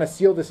here to kind of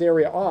seal this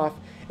area off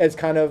as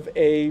kind of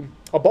a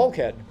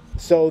bulkhead,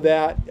 so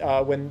that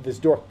when this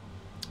door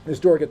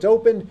gets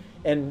opened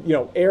and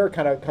air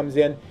kind of comes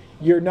in,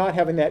 you're not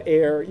having that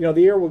air.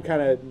 The air would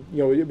kind of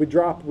it would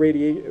drop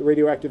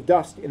radioactive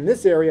dust in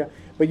this area,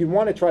 but you'd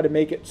want to try to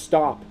make it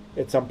stop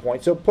at some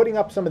point. So putting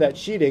up some of that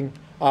sheeting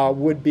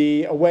would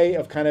be a way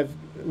of kind of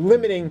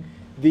limiting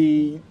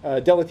the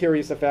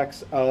deleterious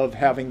effects of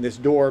having this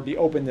door be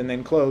opened and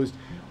then closed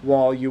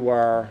while you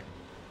are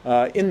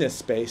in this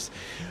space.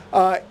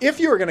 If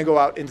you are going to go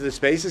out into the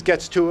space, this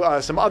gets to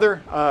some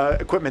other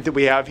equipment that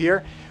we have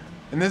here.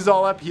 And this is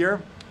all up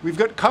here. We've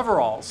got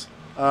coveralls.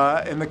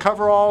 And the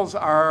coveralls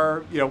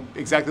are, you know,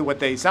 exactly what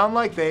they sound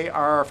like. They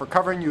are for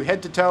covering you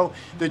head to toe.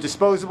 They're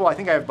disposable. I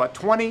think I have about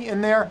 20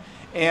 in there.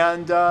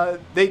 And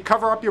they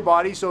cover up your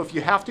body. So if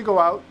you have to go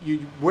out,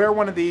 you wear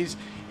one of these.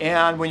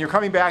 And when you're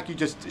coming back, you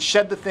just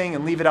shed the thing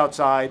and leave it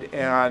outside.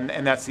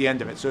 And that's the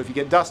end of it. So if you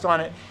get dust on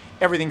it,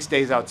 everything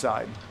stays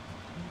outside.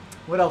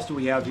 What else do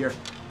we have here?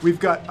 We've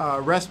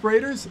got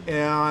respirators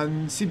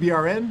and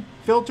CBRN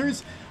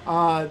filters.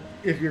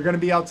 If you're going to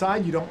be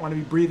outside, you don't want to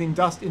be breathing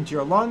dust into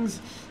your lungs.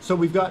 So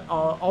we've got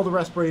all the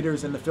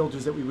respirators and the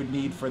filters that we would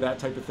need for that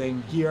type of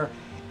thing here.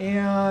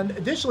 And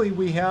additionally,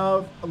 we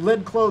have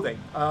lead clothing.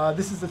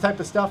 This is the type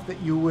of stuff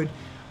that you would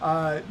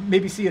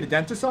maybe see at a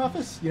dentist's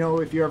office. You know,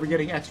 if you're ever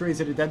getting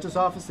x-rays at a dentist's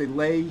office, they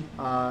lay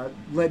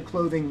lead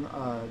clothing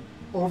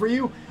over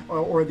you,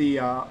 or the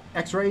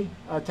x-ray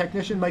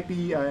technician might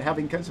be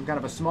having some kind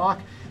of a smock.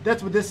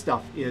 That's what this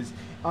stuff is.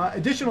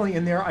 Additionally,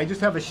 in there, I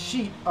just have a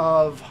sheet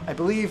of, I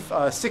believe,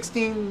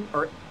 16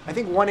 or I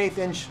think 1/8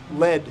 inch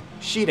lead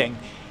sheeting.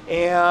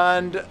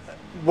 And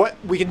what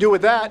we can do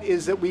with that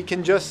is that we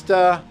can just, you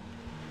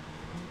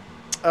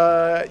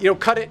know,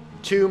 cut it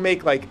to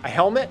make like a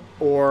helmet,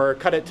 or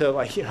cut it to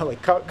like, you know,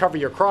 like cover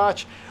your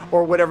crotch,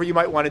 or whatever you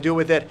might want to do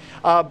with it.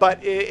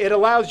 But it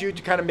allows you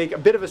to kind of make a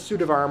bit of a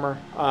suit of armor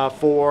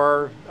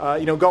for,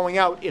 you know, going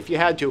out if you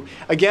had to.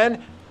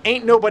 Again,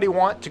 ain't nobody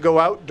want to go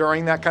out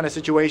during that kind of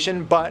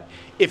situation, but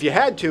if you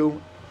had to,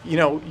 you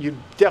know, you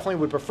definitely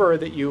would prefer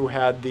that you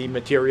had the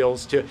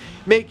materials to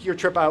make your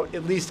trip out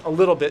at least a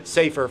little bit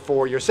safer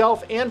for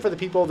yourself and for the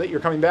people that you're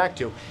coming back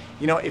to.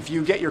 You know, if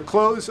you get your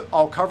clothes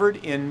all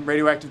covered in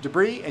radioactive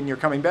debris and you're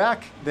coming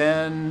back,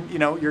 then, you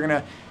know, you're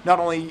going to not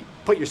only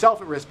put yourself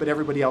at risk, but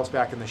everybody else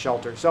back in the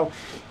shelter. So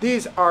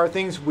these are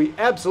things we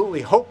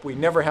absolutely hope we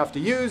never have to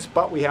use,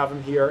 but we have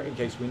them here in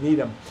case we need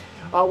them.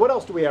 What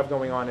else do we have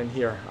going on in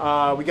here?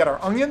 We got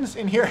our onions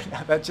in here.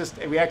 That's just,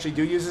 we actually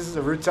do use this as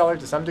a root cellar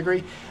to some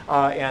degree.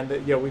 And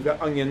you know, we've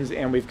got onions,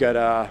 and we've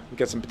got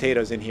some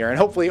potatoes in here. And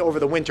hopefully over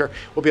the winter,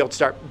 we'll be able to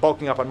start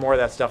bulking up on more of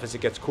that stuff as it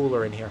gets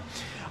cooler in here.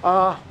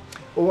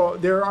 Well,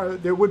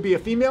 there would be a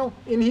female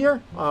in here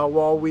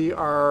while we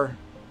are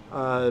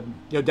you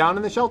know, down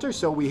in the shelter.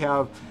 So we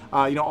have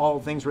you know, all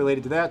things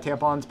related to that,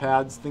 tampons,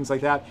 pads, things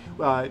like that.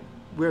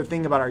 We're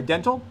thinking about our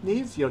dental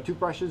needs, you know,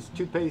 toothbrushes,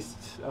 toothpaste,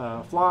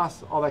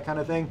 floss, all that kind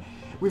of thing.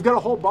 We've got a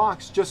whole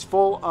box just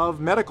full of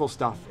medical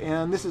stuff,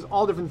 and this is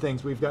all different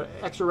things. We've got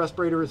extra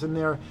respirators in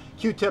there,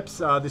 Q-tips,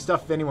 the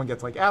stuff if anyone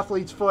gets like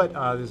athlete's foot.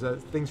 There's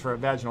things for a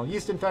vaginal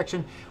yeast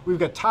infection. We've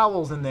got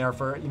towels in there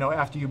for, you know,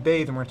 after you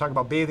bathe, and we're going to talk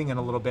about bathing in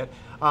a little bit.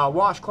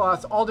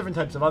 Washcloths, all different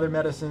types of other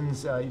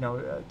medicines, you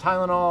know,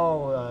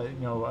 Tylenol, you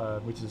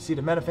know, which is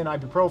acetaminophen,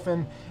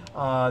 ibuprofen.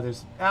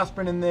 There's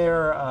aspirin in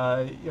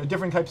there, you know,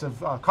 different types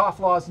of cough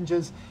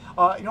lozenges.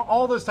 You know,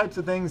 all those types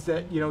of things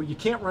that, you know, you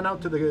can't run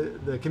out to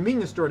the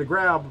convenience store to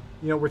grab.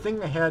 You know, we're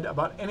thinking ahead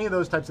about any of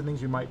those types of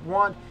things you might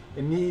want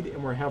and need,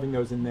 and we're having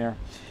those in there.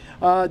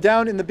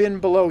 Down in the bin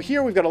below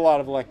here, we've got a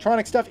lot of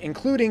electronic stuff,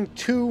 including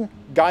 2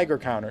 Geiger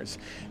counters.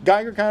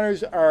 Geiger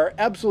counters are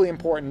absolutely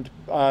important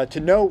to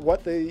know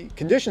what the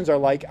conditions are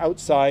like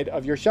outside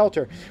of your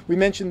shelter. We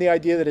mentioned the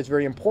idea that it's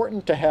very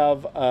important to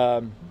have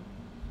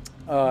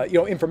you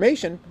know,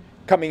 information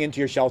coming into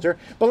your shelter,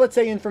 but let's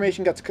say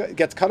information gets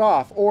cut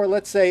off, or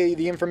let's say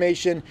the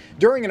information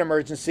during an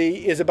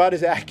emergency is about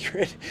as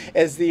accurate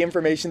as the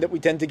information that we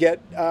tend to get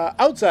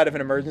outside of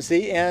an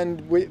emergency.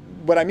 And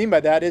what I mean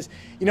by that is,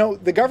 you know,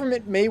 the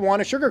government may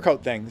want to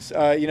sugarcoat things,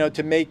 you know,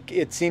 to make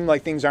it seem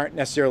like things aren't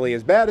necessarily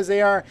as bad as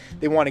they are.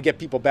 They want to get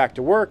people back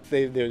to work.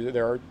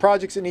 There are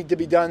projects that need to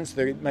be done, so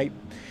there might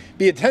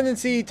be a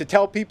tendency to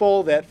tell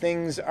people that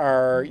things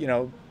are, you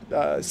know,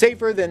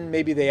 safer than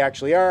maybe they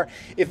actually are.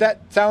 If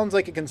that sounds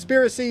like a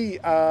conspiracy,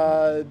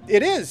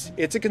 it is.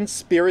 It's a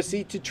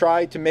conspiracy to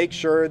try to make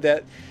sure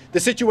that the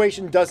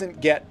situation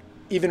doesn't get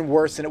even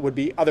worse than it would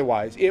be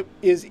otherwise. It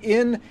is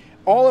in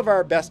all of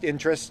our best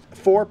interest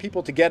for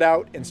people to get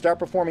out and start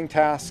performing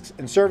tasks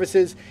and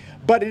services,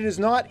 but it is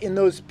not in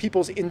those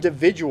people's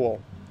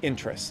individual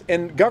interests.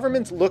 And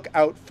governments look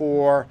out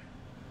for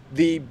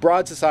the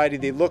broad society.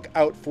 They look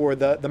out for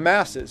the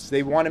masses.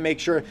 They want to make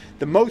sure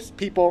the most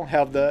people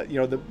have the, you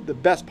know, the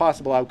best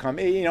possible outcome,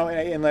 you know,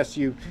 unless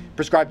you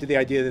prescribe to the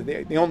idea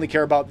that they only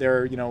care about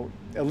their, you know,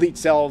 elite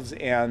selves,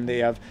 and they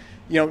have,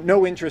 you know,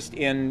 no interest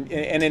in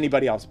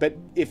anybody else. But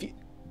if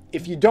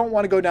you don't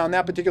want to go down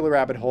that particular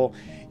rabbit hole,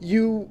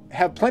 you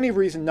have plenty of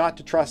reason not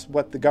to trust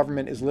what the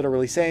government is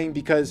literally saying,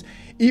 because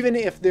even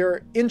if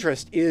their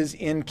interest is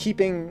in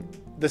keeping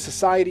the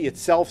society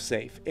itself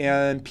safe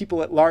and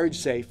people at large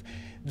safe,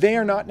 they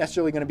are not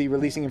necessarily going to be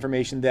releasing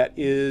information that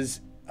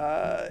is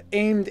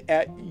aimed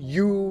at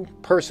you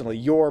personally,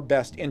 your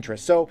best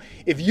interest. So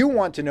if you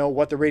want to know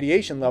what the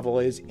radiation level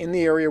is in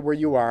the area where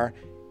you are,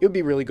 it would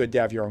be really good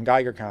to have your own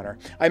Geiger counter.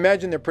 I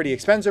imagine they're pretty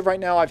expensive right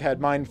now. I've had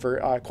mine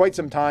for quite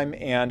some time,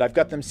 and I've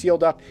got them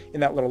sealed up in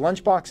that little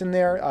lunch box in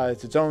there.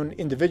 It's its own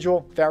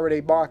individual Faraday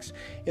box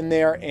in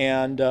there,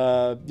 and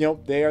you know,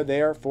 they are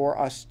there for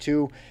us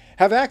to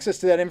have access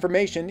to that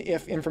information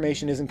if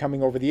information isn't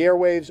coming over the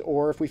airwaves,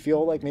 or if we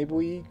feel like maybe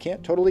we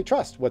can't totally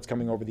trust what's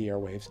coming over the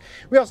airwaves.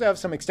 We also have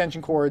some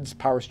extension cords,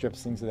 power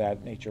strips, things of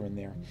that nature in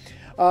there.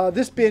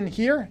 This bin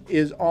here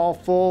is all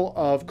full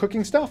of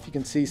cooking stuff. You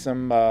can see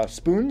some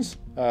spoons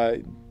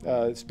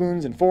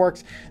and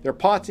forks. There are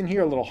pots in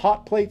here, little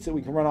hot plates that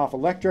we can run off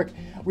electric.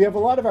 We have a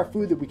lot of our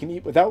food that we can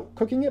eat without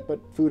cooking it, but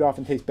food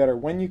often tastes better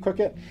when you cook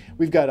it.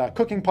 We've got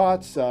cooking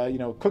pots,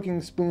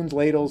 cooking spoons,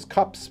 ladles,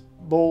 cups,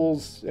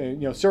 bowls,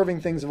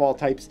 serving things of all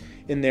types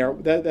in there.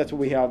 That's what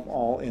we have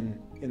all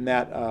in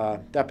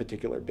that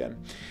particular bin.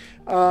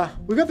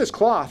 We've got this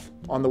cloth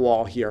on the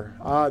wall here.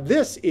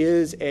 This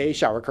is a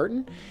shower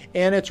curtain,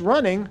 and it's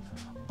running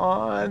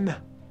on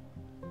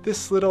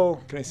this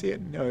little, can I see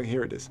it? No,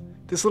 here it is.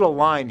 This little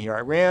line here.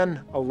 I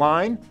ran a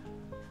line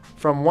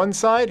from one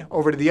side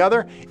over to the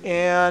other,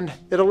 and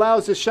it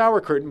allows this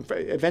shower curtain,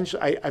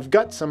 eventually, I've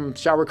got some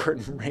shower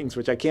curtain rings,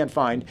 which I can't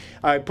find.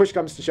 Push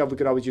comes to shove, we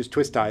could always use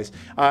twist ties.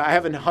 I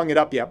haven't hung it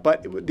up yet,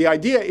 but the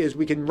idea is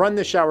we can run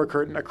the shower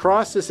curtain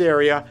across this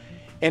area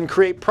and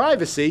create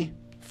privacy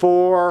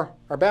for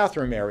our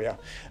bathroom area.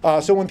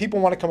 So when people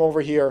want to come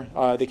over here,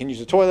 they can use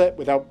the toilet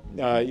without,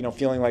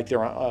 feeling like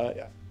they're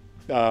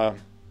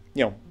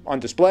on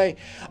display.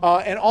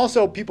 And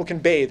also people can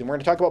bathe, and we're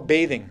going to talk about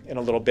bathing in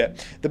a little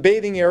bit. The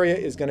bathing area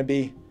is going to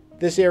be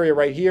this area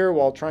right here,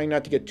 while trying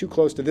not to get too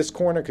close to this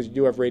corner because you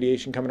do have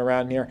radiation coming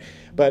around here.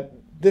 But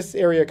this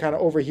area kind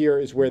of over here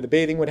is where the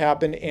bathing would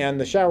happen, and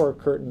the shower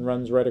curtain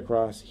runs right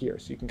across here.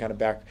 So you can kind of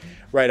back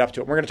right up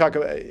to it. We're going to talk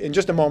in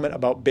just a moment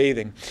about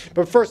bathing.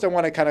 But first I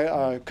want to kind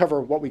of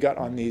cover what we got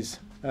on these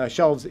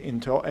shelves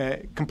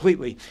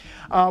completely.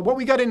 What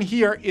we got in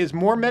here is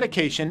more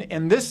medication,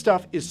 and this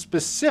stuff is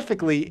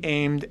specifically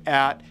aimed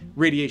at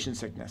radiation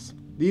sickness.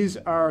 These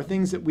are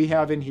things that we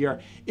have in here.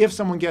 If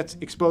someone gets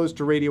exposed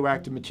to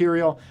radioactive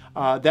material,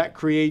 that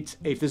creates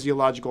a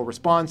physiological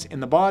response in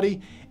the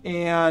body,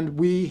 and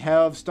we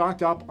have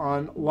stocked up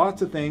on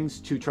lots of things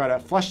to try to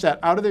flush that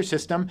out of their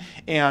system.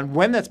 And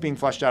when that's being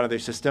flushed out of their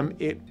system,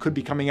 it could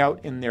be coming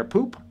out in their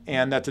poop,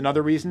 and that's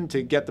another reason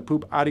to get the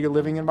poop out of your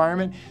living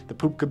environment. The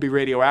poop could be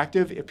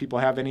radioactive if people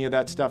have any of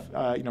that stuff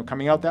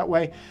coming out that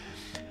way.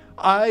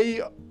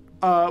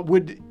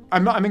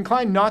 I'm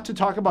inclined not to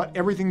talk about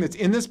everything that's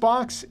in this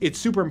box. It's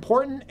super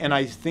important, and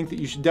I think that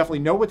you should definitely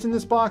know what's in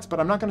this box, but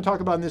I'm not going to talk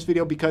about it in this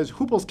video because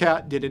Hoople's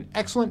Cat did an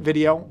excellent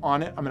video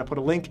on it. I'm going to put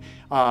a link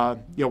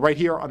right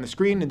here on the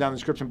screen and down in the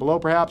description below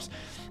perhaps.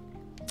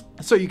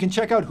 So you can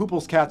check out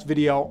Hoople's Cat's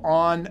video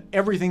on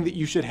everything that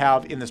you should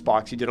have in this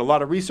box. He did a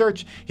lot of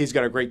research. He's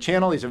got a great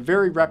channel. He's a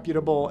very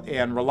reputable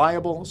and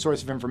reliable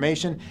source of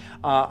information.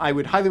 I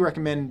would highly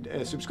recommend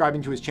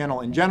subscribing to his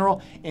channel in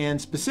general, and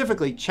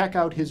specifically check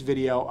out his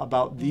video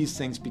about these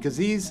things, because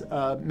these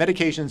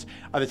medications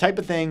are the type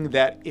of thing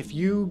that if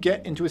you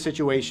get into a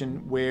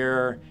situation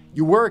where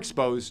you were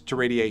exposed to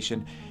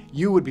radiation,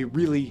 you would be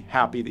really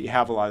happy that you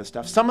have a lot of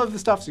stuff. Some of the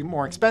stuff's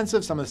more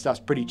expensive, some of the stuff's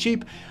pretty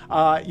cheap.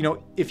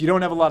 If you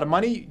don't have a lot of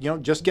money,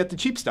 just get the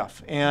cheap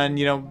stuff. And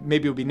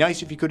maybe it would be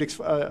nice if you could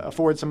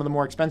afford some of the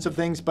more expensive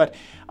things, but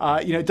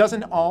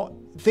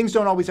things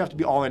don't always have to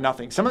be all or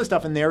nothing. Some of the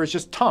stuff in there is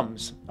just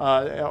Tums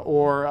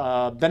or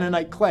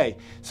bentonite clay.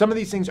 Some of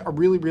these things are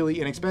really,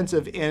 really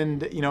inexpensive,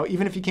 and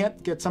even if you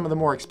can't get some of the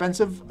more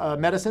expensive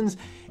medicines,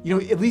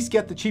 at least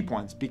get the cheap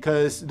ones,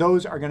 because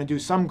those are going to do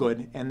some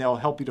good and they'll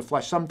help you to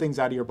flush some things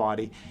out of your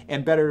body,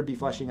 and better to be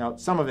flushing out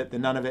some of it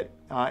than none of it.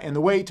 And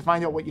the way to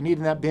find out what you need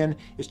in that bin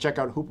is check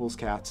out Hoople's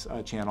Cat's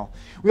channel.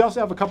 We also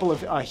have a couple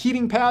of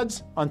heating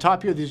pads on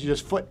top here. These are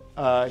just foot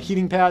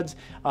heating pads.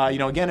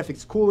 Again, if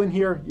it's cool in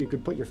here, you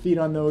could put your feet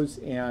on those,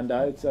 and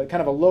it's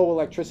kind of a low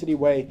electricity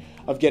way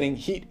of getting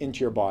heat into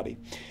your body.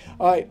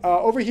 All right,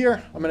 over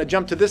here, I'm going to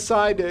jump to this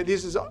side.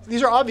 These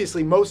are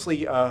obviously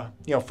mostly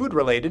food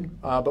related,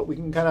 but we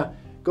can kind of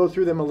go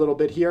through them a little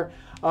bit here.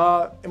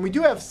 And we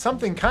do have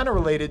something kind of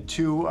related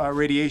to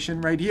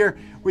radiation right here,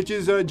 which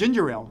is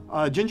ginger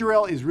ale. Ginger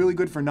ale is really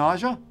good for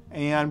nausea,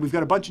 and we've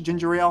got a bunch of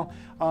ginger ale.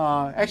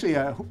 Actually,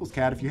 Hoople's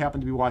Cat, if you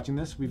happen to be watching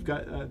this, we've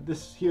got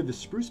this here. The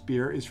spruce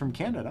beer is from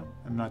Canada.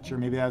 I'm not sure.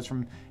 Maybe that was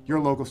from your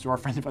local store. A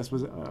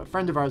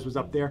friend of ours was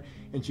up there,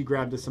 and she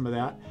grabbed us some of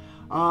that.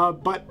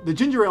 But the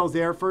ginger ale is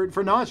there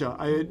for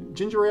nausea.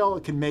 Ginger ale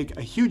can make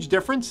a huge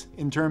difference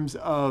in terms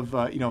of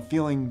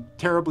feeling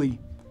terribly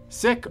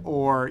sick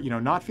or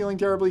not feeling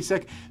terribly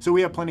sick. So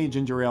we have plenty of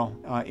ginger ale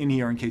in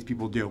here in case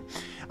people do.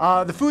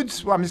 The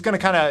foods, well, I'm just going to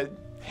kind of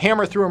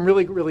hammer through them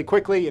really, really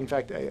quickly. In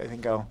fact, I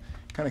think I'll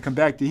kind of come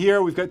back to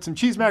here. We've got some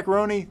cheese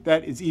macaroni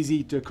that is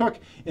easy to cook,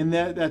 and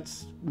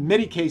that's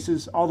many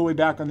cases all the way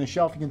back on the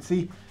shelf. You can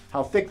see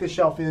how thick the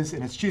shelf is,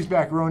 and it's cheese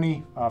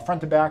macaroni front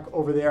to back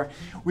over there.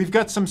 We've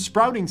got some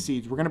sprouting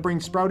seeds. We're gonna bring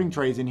sprouting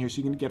trays in here so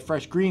you can get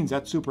fresh greens.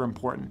 That's super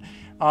important.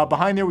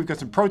 Behind there, we've got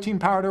some protein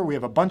powder. We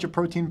have a bunch of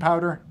protein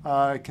powder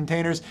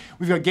containers.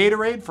 We've got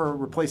Gatorade for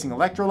replacing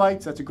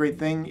electrolytes. That's a great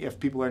thing if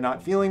people are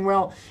not feeling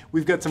well.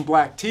 We've got some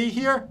black tea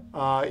here.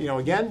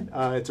 Again,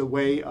 it's a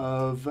way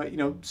of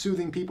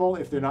soothing people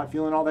if they're not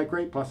feeling all that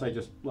great. Plus, I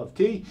just love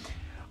tea.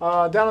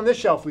 Down on this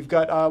shelf, we've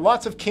got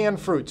lots of canned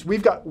fruits.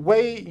 We've got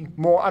way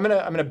more. I'm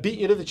gonna beat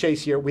you to the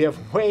chase here. We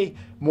have way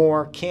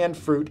more canned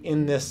fruit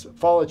in this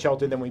fallout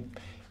shelter than we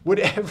would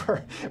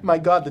ever. My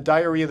God, the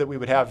diarrhea that we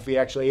would have if we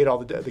actually ate all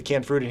the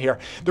canned fruit in here.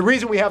 The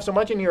reason we have so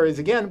much in here is,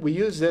 again, we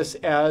use this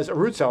as a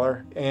root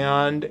cellar,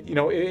 and you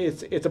know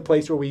it's a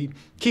place where we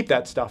keep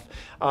that stuff.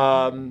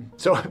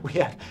 So we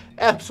have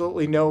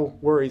absolutely no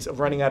worries of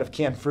running out of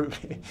canned fruit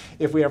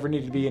if we ever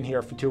need to be in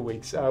here for 2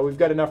 weeks. We've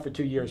got enough for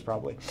 2 years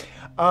probably.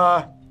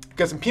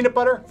 Got some peanut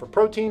butter for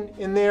protein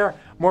in there.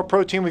 More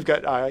protein. We've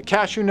got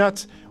cashew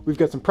nuts. We've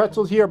got some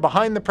pretzels here.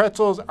 Behind the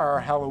pretzels are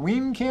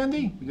Halloween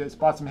candy. We just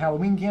bought some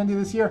Halloween candy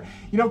this year.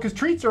 You know, because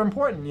treats are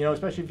important, you know,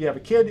 especially if you have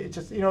a kid. It's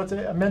just, you know, it's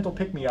a mental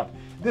pick-me-up.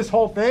 This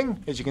whole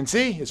thing, as you can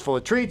see, is full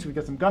of treats. We've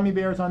got some gummy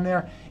bears on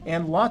there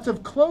and lots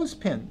of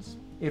clothespins.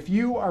 If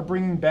you are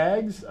bringing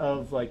bags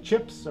of like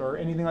chips or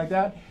anything like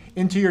that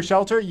into your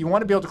shelter, you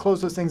want to be able to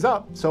close those things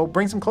up. So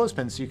bring some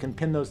clothespins so you can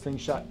pin those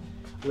things shut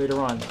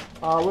later on.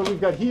 What we've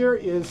got here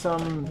is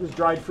this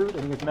dried fruit. I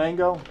think it's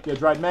mango. Yeah,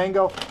 dried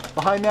mango.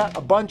 Behind that,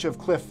 a bunch of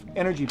Cliff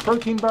Energy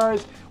protein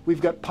bars.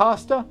 We've got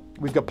pasta.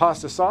 We've got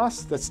pasta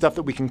sauce. That's stuff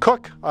that we can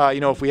cook, you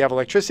know, if we have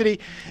electricity.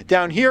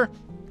 Down here,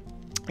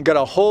 I've got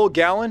a whole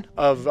gallon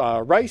of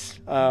rice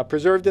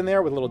preserved in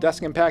there with a little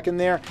desiccant pack in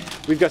there.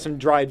 We've got some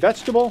dried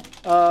vegetable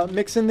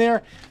mix in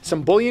there.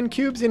 Some bouillon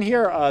cubes in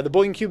here. The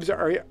bouillon cubes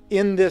are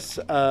in this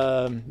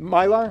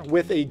Mylar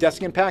with a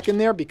desiccant pack in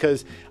there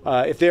because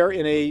if they're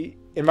in a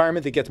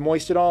environment that gets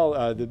moist at all,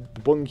 the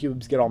bouillon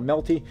cubes get all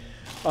melty.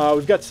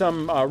 We've got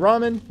some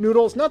ramen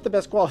noodles, not the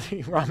best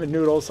quality ramen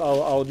noodles,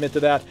 I'll admit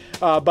to that.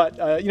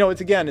 But you know,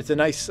 it's a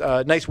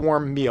nice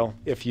warm meal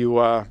if you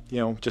you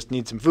know, just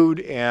need some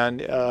food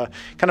and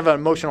kind of an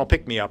emotional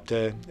pick-me-up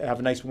to have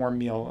a nice warm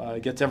meal.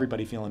 It gets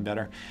everybody feeling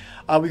better.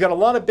 We've got a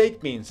lot of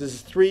baked beans. This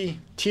is 3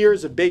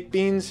 tiers of baked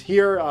beans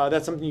here.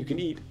 That's something you can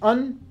eat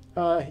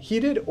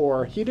unheated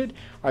or heated.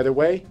 Either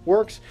way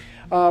works.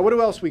 What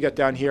else we got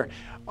down here?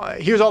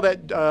 Here's all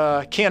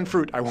that canned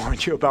fruit I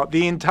warned you about.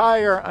 The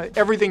entire,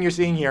 everything you're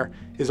seeing here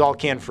is all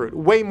canned fruit.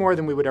 Way more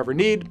than we would ever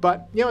need,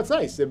 but you know, it's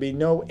nice. There'd be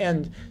no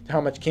end to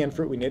how much canned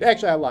fruit we need.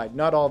 Actually, I lied.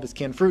 Not all of this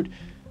canned fruit.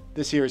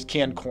 This here is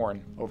canned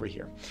corn over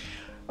here.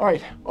 All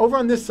right, over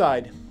on this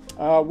side,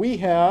 we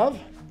have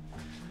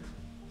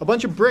a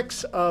bunch of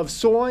bricks of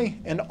soy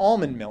and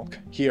almond milk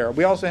here.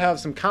 We also have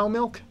some cow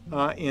milk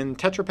in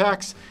Tetra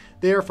Paks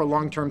there for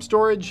long-term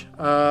storage.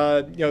 You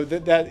know,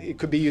 that it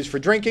could be used for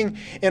drinking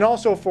and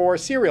also for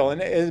cereal.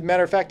 And as a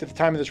matter of fact, at the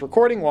time of this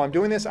recording, while I'm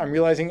doing this, I'm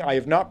realizing I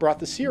have not brought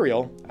the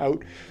cereal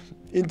out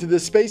into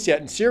this space yet,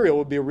 and cereal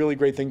would be a really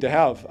great thing to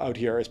have out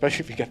here,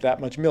 especially if you get that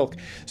much milk.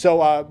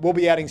 So we'll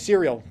be adding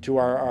cereal to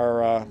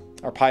our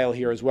pile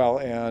here as well,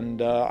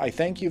 and I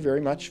thank you very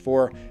much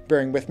for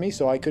bearing with me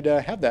so I could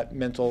have that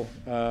mental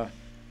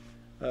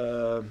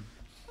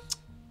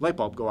light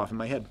bulb go off in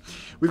my head.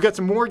 We've got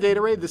some more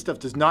Gatorade. This stuff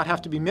does not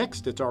have to be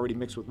mixed. It's already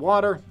mixed with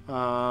water.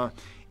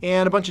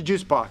 And a bunch of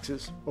juice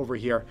boxes over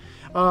here.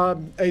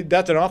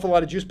 That's an awful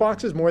lot of juice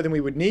boxes, more than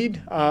we would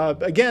need.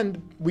 Again,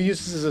 we use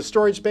this as a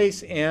storage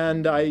space,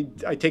 and I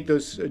take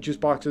those juice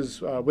boxes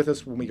with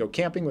us when we go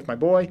camping with my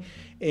boy,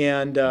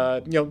 and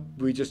you know,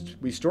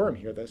 we store them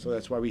here. So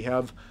that's why we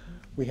have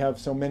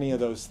so many of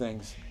those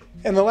things.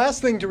 And the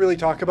last thing to really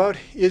talk about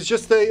is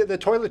just the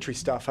toiletry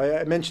stuff.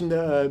 I mentioned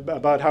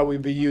about how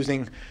we'd be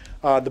using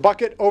the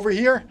bucket over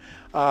here.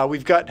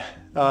 We've got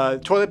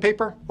toilet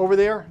paper over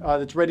there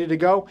that's ready to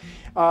go.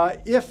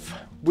 If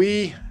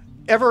we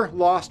ever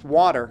lost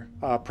water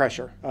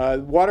pressure,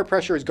 water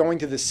pressure is going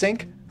to the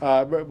sink.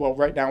 Well,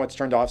 right now it's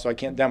turned off, so I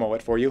can't demo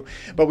it for you.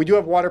 But we do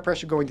have water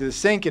pressure going to the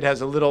sink. It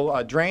has a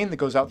little drain that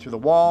goes out through the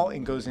wall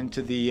and goes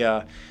into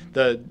the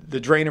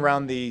drain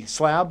around the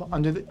slab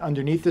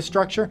underneath this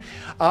structure.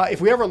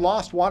 If we ever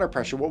lost water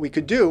pressure, what we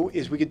could do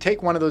is we could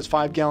take one of those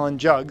 5-gallon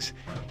jugs,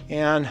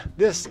 and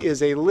this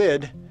is a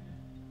lid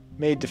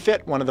made to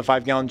fit one of the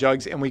 5-gallon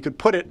jugs, and we could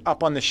put it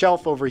up on the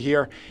shelf over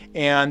here,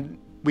 and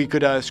we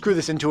could screw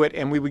this into it,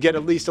 and we would get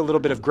at least a little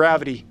bit of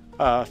gravity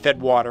fed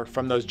water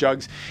from those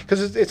jugs,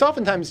 because it's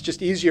oftentimes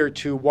just easier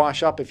to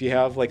wash up if you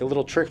have like a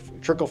little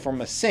trickle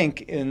from a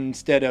sink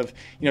instead of,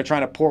 you know,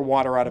 trying to pour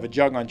water out of a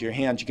jug onto your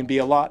hands. You can be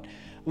a lot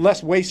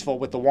less wasteful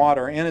with the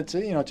water, and it's,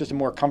 you know, just a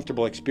more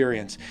comfortable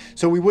experience.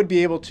 So we would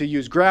be able to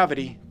use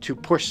gravity to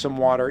push some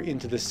water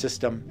into the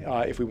system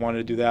if we wanted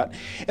to do that.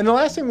 And the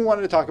last thing we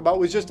wanted to talk about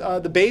was just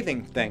the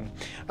bathing thing.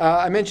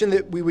 I mentioned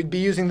that we would be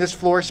using this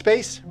floor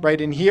space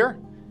right in here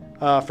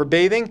for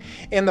bathing,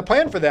 and the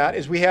plan for that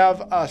is we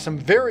have some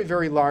very,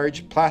 very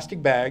large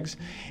plastic bags,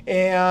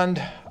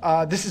 and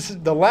this is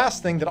the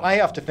last thing that I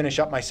have to finish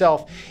up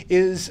myself.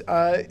 Is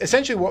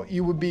essentially what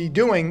you would be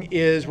doing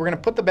is we're going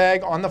to put the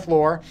bag on the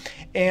floor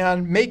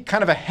and make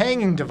kind of a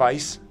hanging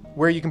device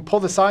where you can pull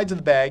the sides of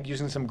the bag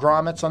using some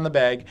grommets on the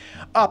bag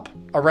up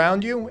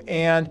around you,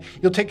 and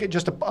you'll take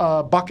just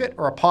a bucket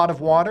or a pot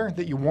of water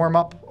that you warm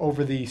up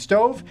over the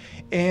stove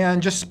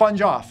and just sponge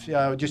off.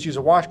 Just use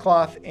a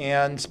washcloth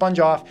and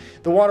sponge off.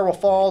 The water will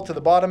fall to the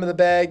bottom of the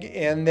bag,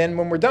 and then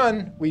when we're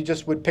done, we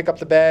just would pick up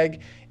the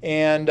bag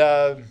and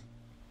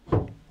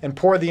and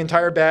pour the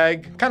entire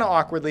bag, kind of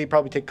awkwardly,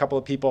 probably take a couple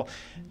of people,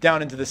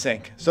 down into the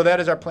sink. So that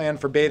is our plan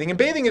for bathing. And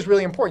bathing is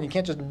really important. You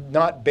can't just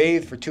not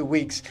bathe for 2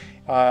 weeks.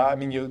 I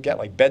mean, you'll get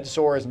like bed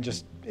sores and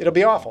just, it'll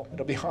be awful.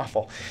 It'll be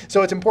awful.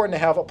 So it's important to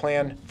have a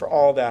plan for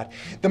all that.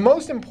 The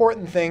most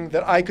important thing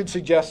that I could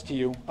suggest to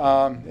you,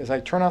 as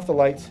I turn off the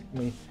lights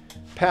and we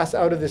pass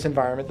out of this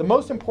environment, the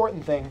most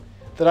important thing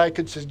that I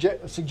could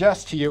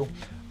suggest to you,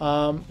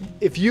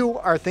 if you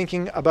are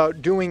thinking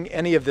about doing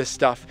any of this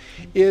stuff,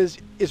 is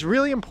it's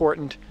really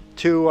important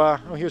to,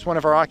 oh, here's one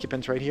of our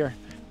occupants right here.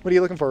 What are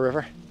you looking for,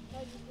 River?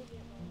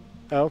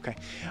 Oh, okay.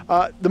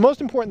 The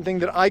most important thing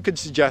that I could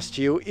suggest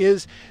to you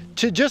is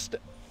to just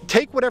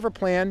take whatever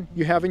plan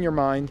you have in your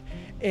mind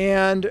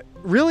and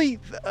really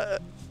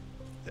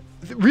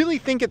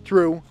think it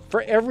through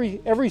for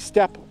every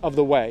step of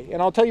the way.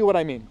 And I'll tell you what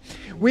I mean.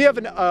 We have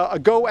a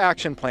go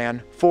action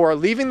plan for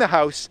leaving the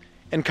house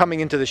and coming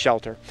into the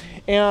shelter.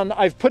 And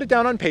I've put it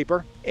down on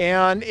paper,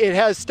 and it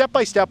has step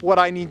by step what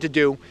I need to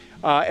do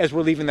as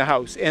we're leaving the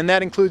house. And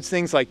that includes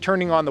things like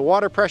turning on the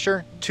water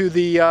pressure to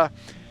the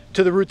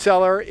root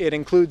cellar. It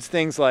includes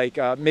things like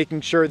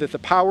making sure that the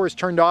power is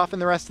turned off in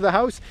the rest of the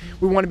house.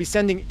 We want to be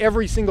sending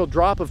every single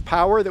drop of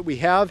power that we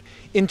have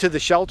into the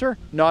shelter,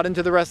 not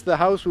into the rest of the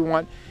house. We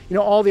want, you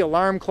know, all the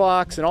alarm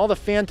clocks and all the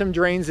phantom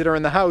drains that are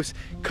in the house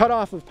cut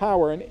off of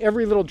power, and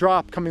every little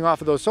drop coming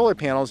off of those solar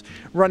panels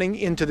running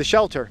into the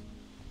shelter.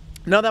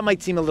 Now that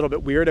might seem a little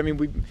bit weird. I mean,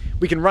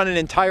 we can run an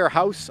entire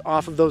house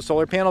off of those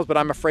solar panels, but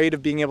I'm afraid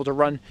of being able to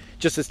run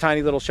just this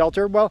tiny little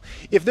shelter. Well,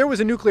 if there was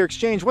a nuclear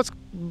exchange, what's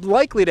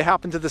likely to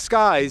happen to the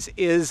skies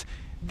is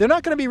they're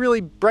not going to be really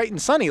bright and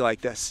sunny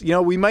like this. You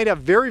know, we might have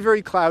very,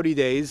 very cloudy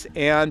days,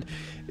 and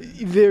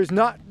there's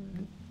not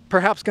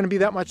perhaps going to be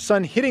that much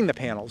sun hitting the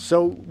panels.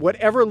 So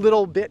whatever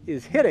little bit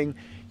is hitting,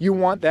 you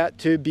want that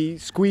to be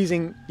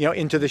squeezing, you know,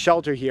 into the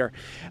shelter here.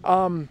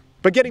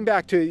 But getting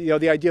back to, you know,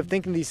 the idea of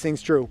thinking these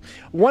things through,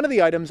 one of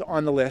the items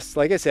on the list,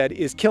 like I said,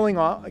 is killing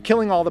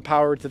all the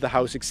power to the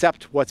house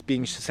except what's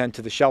being sent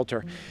to the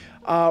shelter.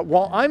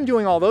 While I'm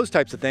doing all those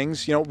types of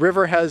things, you know,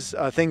 River has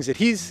things that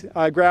he's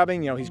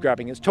grabbing. You know, he's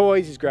grabbing his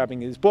toys, he's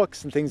grabbing his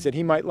books and things that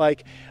he might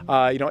like.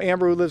 You know,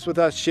 Amber, who lives with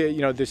us, she,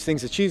 you know, there's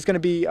things that she's going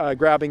to be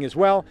grabbing as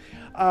well.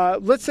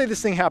 Let's say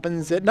this thing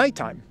happens at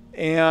nighttime,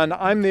 and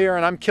I'm there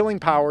and I'm killing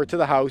power to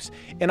the house,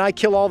 and I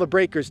kill all the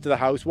breakers to the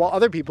house while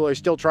other people are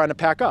still trying to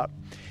pack up.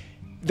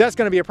 That's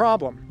going to be a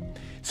problem.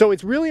 So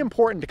it's really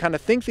important to kind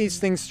of think these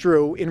things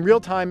through in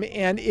real time,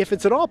 and if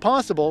it's at all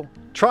possible,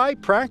 try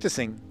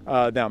practicing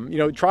them. You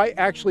know, try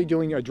actually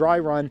doing a dry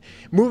run,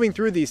 moving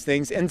through these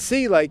things, and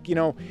see, like, you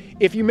know,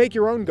 if you make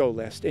your own go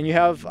list and you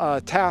have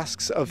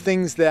tasks of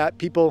things that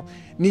people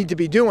need to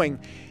be doing,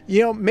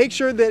 you know, make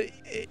sure that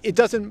it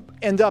doesn't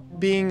end up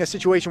being a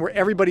situation where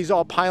everybody's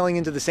all piling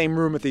into the same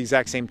room at the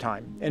exact same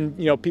time and,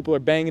 you know, people are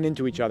banging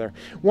into each other.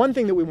 One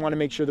thing that we want to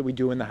make sure that we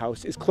do in the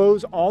house is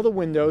close all the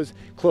windows,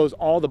 close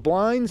all the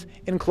blinds,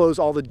 and close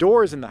all the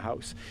doors in the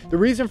house. The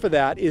reason for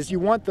that is you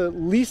want the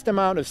least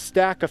amount of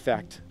stack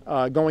effect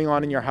going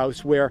on in your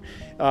house, where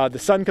the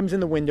sun comes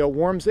in the window,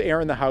 warms the air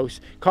in the house,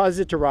 causes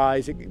it to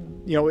rise. It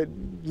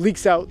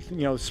leaks out,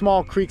 you know,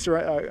 small cracks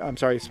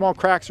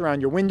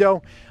around your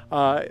window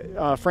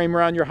frame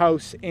around your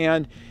house,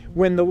 and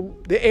when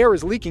the air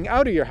is leaking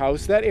out of your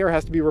house, that air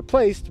has to be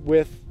replaced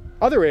with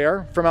other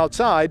air from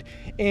outside,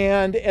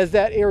 and as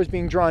that air is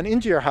being drawn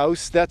into your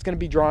house, that's going to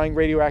be drawing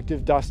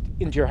radioactive dust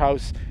into your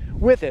house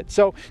with it.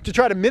 So to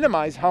try to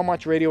minimize how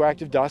much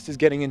radioactive dust is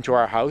getting into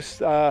our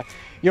house,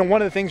 you know,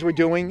 one of the things we're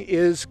doing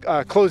is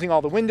closing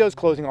all the windows,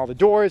 closing all the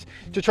doors,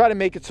 to try to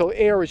make it so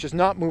air is just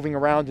not moving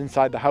around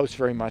inside the house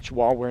very much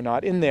while we're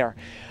not in there.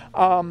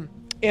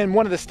 And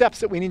one of the steps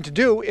that we need to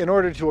do in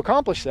order to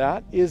accomplish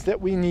that is that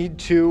we need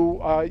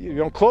to you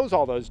know, close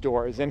all those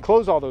doors and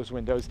close all those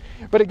windows.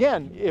 But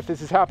again, if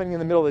this is happening in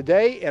the middle of the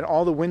day and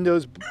all the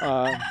windows,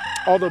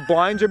 all the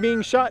blinds are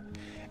being shut,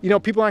 you know,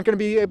 people aren't going to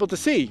be able to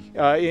see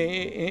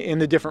in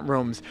the different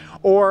rooms.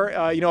 Or,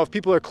 you know, if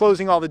people are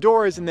closing all the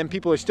doors and then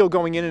people are still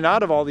going in and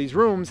out of all these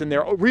rooms and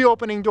they're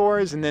reopening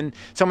doors and then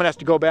someone has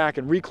to go back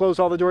and reclose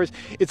all the doors.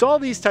 It's all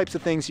these types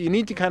of things you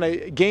need to kind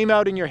of game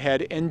out in your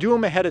head and do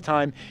them ahead of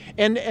time,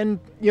 and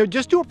you know,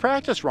 just do a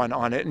practice run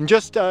on it and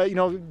just, you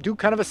know, do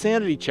kind of a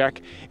sanity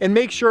check and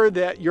make sure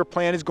that your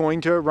plan is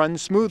going to run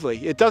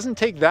smoothly. It doesn't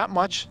take that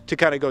much to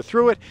kind of go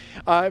through it.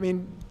 I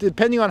mean,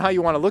 depending on how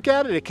you want to look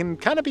at it, it can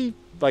kind of be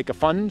like a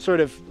fun sort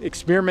of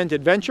experiment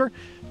adventure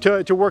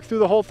to work through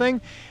the whole thing,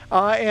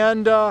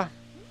 and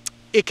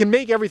it can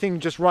make everything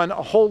just run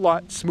a whole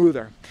lot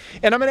smoother.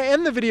 And I'm going to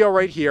end the video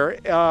right here,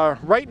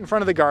 right in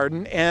front of the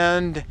garden,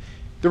 and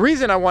the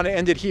reason I want to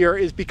end it here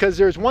is because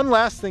there's one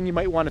last thing you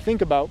might want to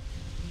think about,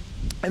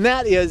 and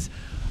that is,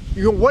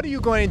 you know, what are you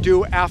going to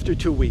do after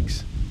 2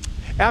 weeks?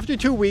 After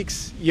 2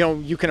 weeks, you know,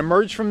 you can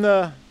emerge from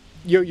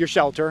your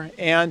shelter,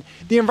 and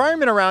the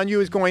environment around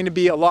you is going to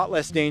be a lot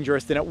less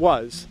dangerous than it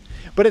was.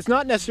 But it's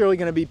not necessarily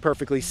going to be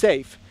perfectly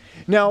safe.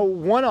 Now,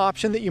 one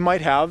option that you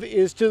might have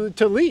is to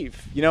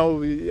leave. You know,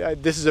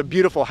 this is a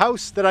beautiful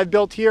house that I've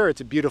built here.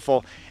 It's a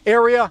beautiful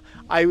area.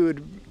 I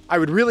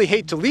would really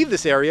hate to leave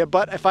this area,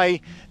 but if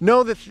I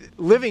know that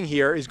living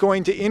here is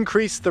going to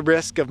increase the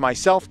risk of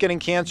myself getting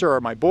cancer or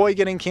my boy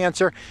getting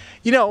cancer,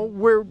 you know,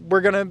 we're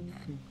gonna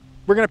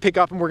pick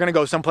up and we're gonna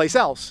go someplace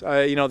else.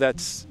 You know, that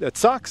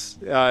sucks.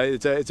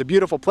 It's a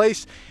beautiful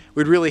place.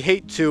 We'd really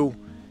hate to,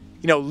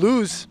 you know,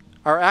 lose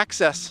our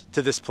access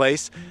to this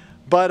place,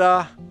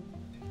 but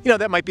you know,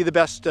 that might be the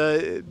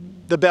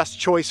best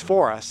choice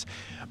for us.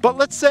 But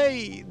let's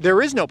say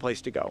there is no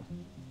place to go.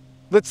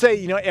 Let's say,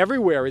 you know,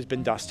 everywhere has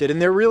been dusted and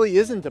there really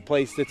isn't a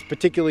place that's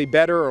particularly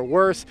better or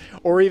worse,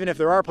 or even if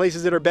there are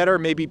places that are better,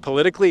 maybe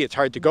politically it's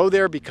hard to go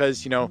there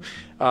because, you know,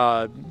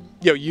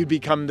 you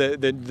become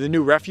the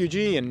new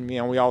refugee, and, you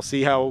know, we all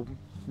see how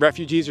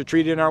refugees are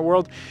treated in our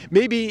world.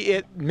 Maybe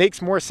it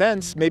makes more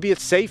sense, maybe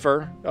it's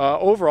safer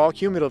overall,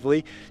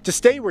 cumulatively, to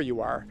stay where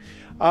you are.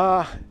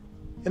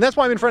 And that's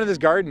why I'm in front of this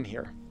garden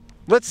here.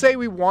 Let's say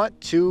we want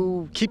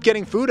to keep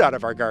getting food out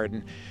of our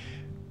garden.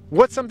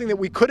 What's something that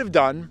we could have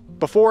done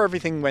before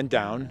everything went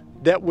down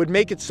that would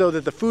make it so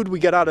that the food we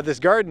get out of this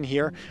garden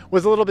here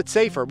was a little bit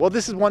safer? Well,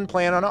 this is one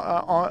plan on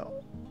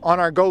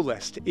our go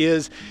list,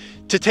 is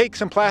to take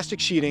some plastic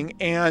sheeting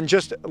and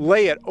just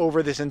lay it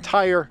over this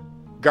entire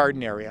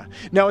garden area.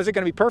 Now, is it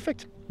going to be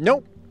perfect?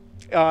 Nope.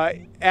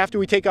 After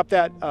we take up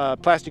that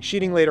plastic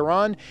sheeting later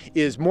on,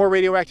 is more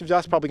radioactive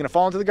dust probably going to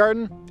fall into the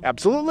garden?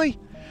 Absolutely.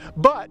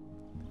 But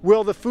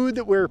will the food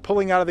that we're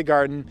pulling out of the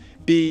garden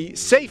be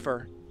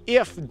safer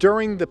if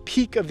during the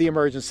peak of the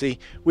emergency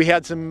we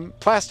had some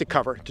plastic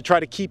cover to try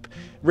to keep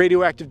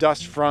radioactive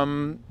dust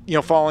from, you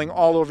know, falling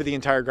all over the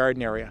entire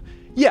garden area?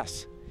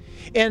 Yes.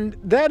 And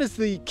that is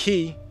the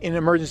key in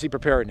emergency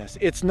preparedness.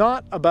 It's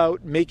not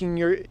about making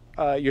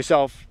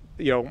yourself,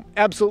 you know,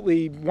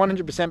 absolutely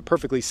 100%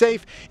 perfectly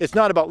safe. It's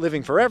not about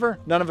living forever.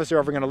 None of us are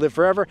ever going to live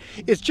forever.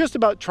 It's just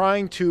about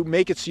trying to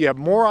make it so you have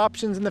more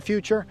options in the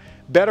future,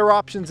 better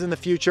options in the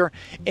future,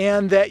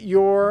 and that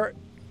your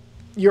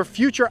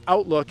future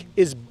outlook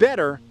is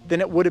better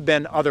than it would have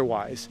been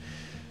otherwise.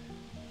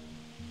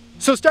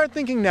 So start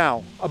thinking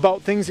now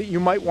about things that you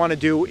might want to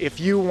do if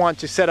you want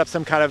to set up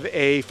some kind of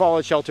a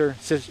fallout shelter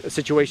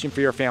situation for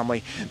your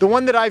family. The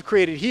one that I've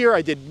created here,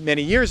 I did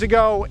many years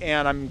ago,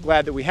 and I'm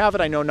glad that we have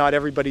it. I know not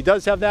everybody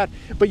does have that,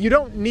 but you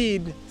don't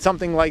need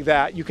something like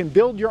that. You can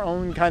build your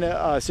own kind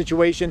of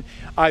situation,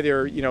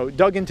 either, you know,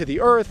 dug into the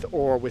earth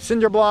or with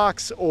cinder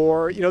blocks,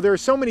 or, you know, there are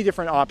so many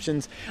different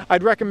options.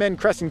 I'd recommend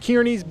Crescent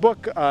Kearney's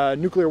book,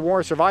 Nuclear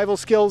War Survival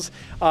Skills,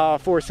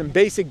 for some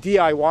basic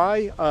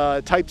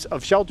DIY types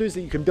of shelters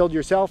that you can build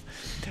yourself.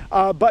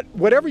 But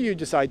whatever you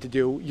decide to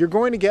do, you're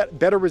going to get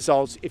better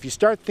results if you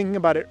start thinking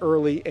about it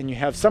early and you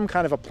have some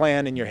kind of a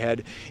plan in your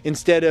head,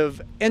 instead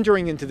of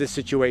entering into this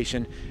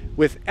situation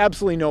with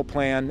absolutely no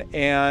plan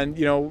and,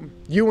 you know,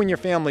 you and your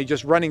family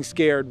just running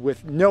scared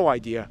with no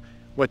idea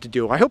what to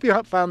do. I hope you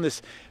found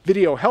this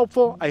video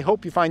helpful. I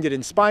hope you find it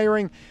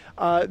inspiring.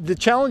 The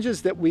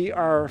challenges that we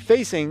are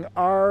facing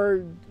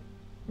are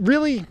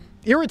really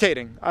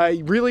irritating.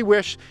 I really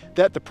wish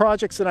that the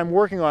projects that I'm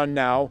working on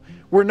now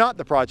were not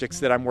the projects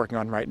that I'm working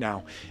on right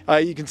now.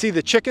 You can see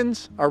the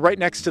chickens are right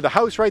next to the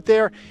house right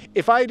there.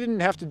 If I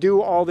didn't have to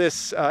do all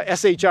this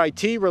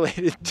SHIT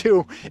related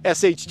to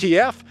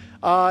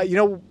SHTF, you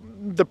know,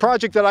 the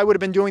project that I would have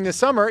been doing this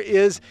summer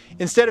is,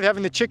 instead of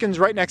having the chickens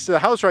right next to the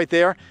house right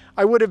there,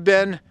 I would have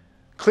been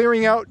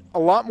clearing out a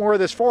lot more of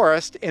this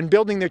forest and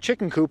building their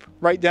chicken coop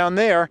right down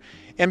there.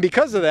 And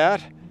because of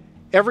that,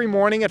 every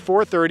morning at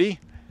 4:30,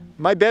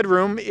 my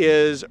bedroom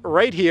is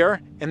right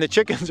here and the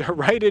chickens are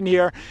right in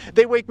here.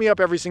 They wake me up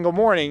every single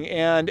morning,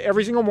 and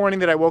every single morning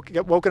that I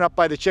get woken up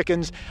by the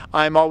chickens,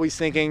 I'm always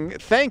thinking,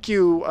 thank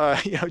you,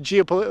 you know,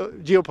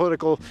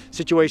 geopolitical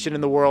situation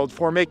in the world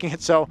for making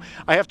it so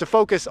I have to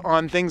focus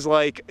on things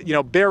like, you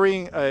know,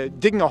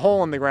 digging a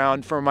hole in the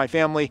ground for my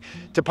family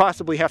to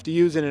possibly have to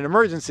use in an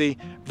emergency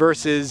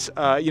versus,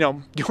 you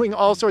know, doing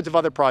all sorts of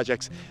other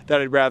projects that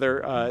I'd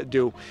rather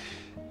do.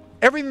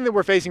 Everything that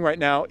we're facing right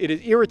now, it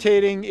is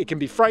irritating, it can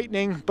be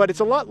frightening, but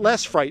it's a lot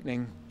less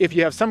frightening if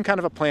you have some kind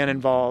of a plan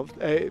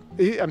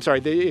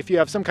if you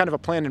have some kind of a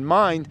plan in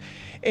mind,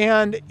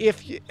 and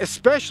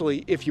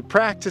especially if you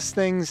practice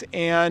things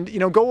and, you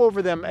know, go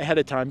over them ahead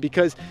of time,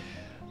 because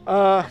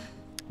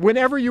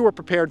whenever you are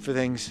prepared for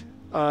things,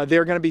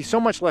 they're going to be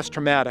so much less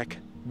traumatic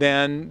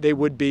than they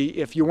would be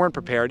if you weren't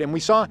prepared. And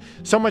we saw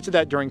so much of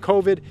that during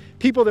COVID.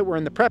 People that were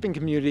in the prepping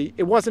community,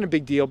 it wasn't a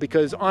big deal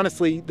because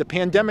honestly, the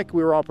pandemic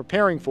we were all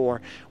preparing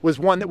for was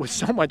one that was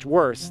so much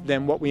worse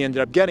than what we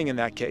ended up getting in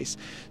that case.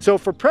 So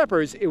for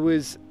preppers, it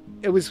was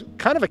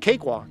kind of a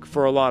cakewalk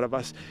for a lot of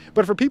us.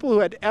 But for people who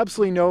had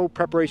absolutely no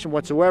preparation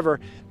whatsoever,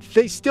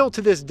 they still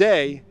to this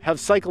day have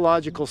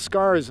psychological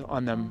scars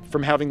on them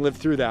from having lived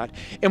through that.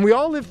 And we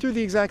all lived through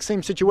the exact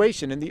same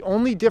situation, and the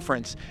only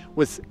difference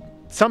was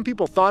some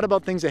people thought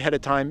about things ahead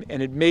of time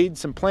and had made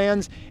some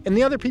plans, and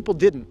the other people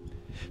didn't.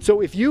 So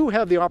if you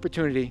have the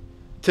opportunity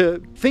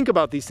to think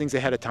about these things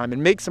ahead of time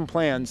and make some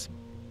plans,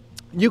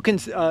 you can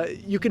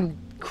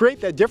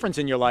create that difference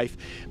in your life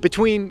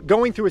between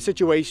going through a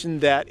situation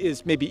that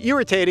is maybe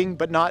irritating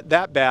but not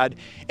that bad,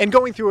 and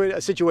going through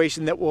a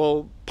situation that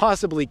will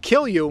possibly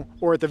kill you,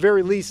 or at the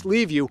very least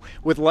leave you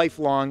with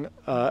lifelong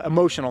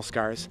emotional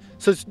scars.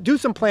 So do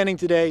some planning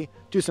today,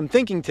 do some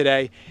thinking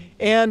today,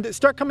 and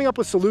start coming up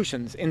with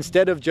solutions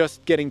instead of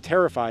just getting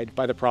terrified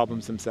by the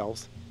problems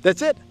themselves.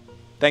 That's it.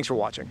 Thanks for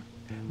watching.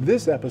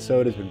 This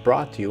episode has been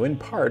brought to you in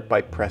part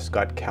by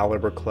Prescott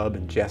Caliber Club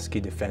and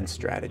Jeske Defense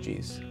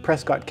Strategies.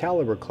 Prescott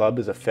Caliber Club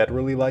is a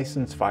federally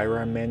licensed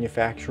firearm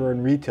manufacturer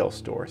and retail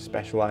store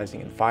specializing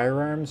in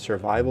firearms,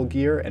 survival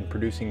gear, and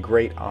producing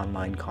great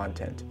online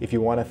content. If you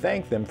want to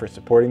thank them for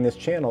supporting this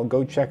channel,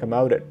 go check them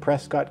out at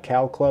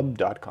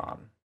PrescottCalClub.com.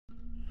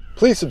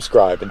 Please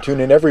subscribe and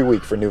tune in every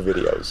week for new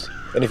videos.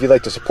 And if you'd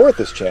like to support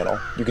this channel,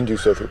 you can do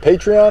so through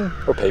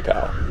Patreon or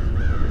PayPal.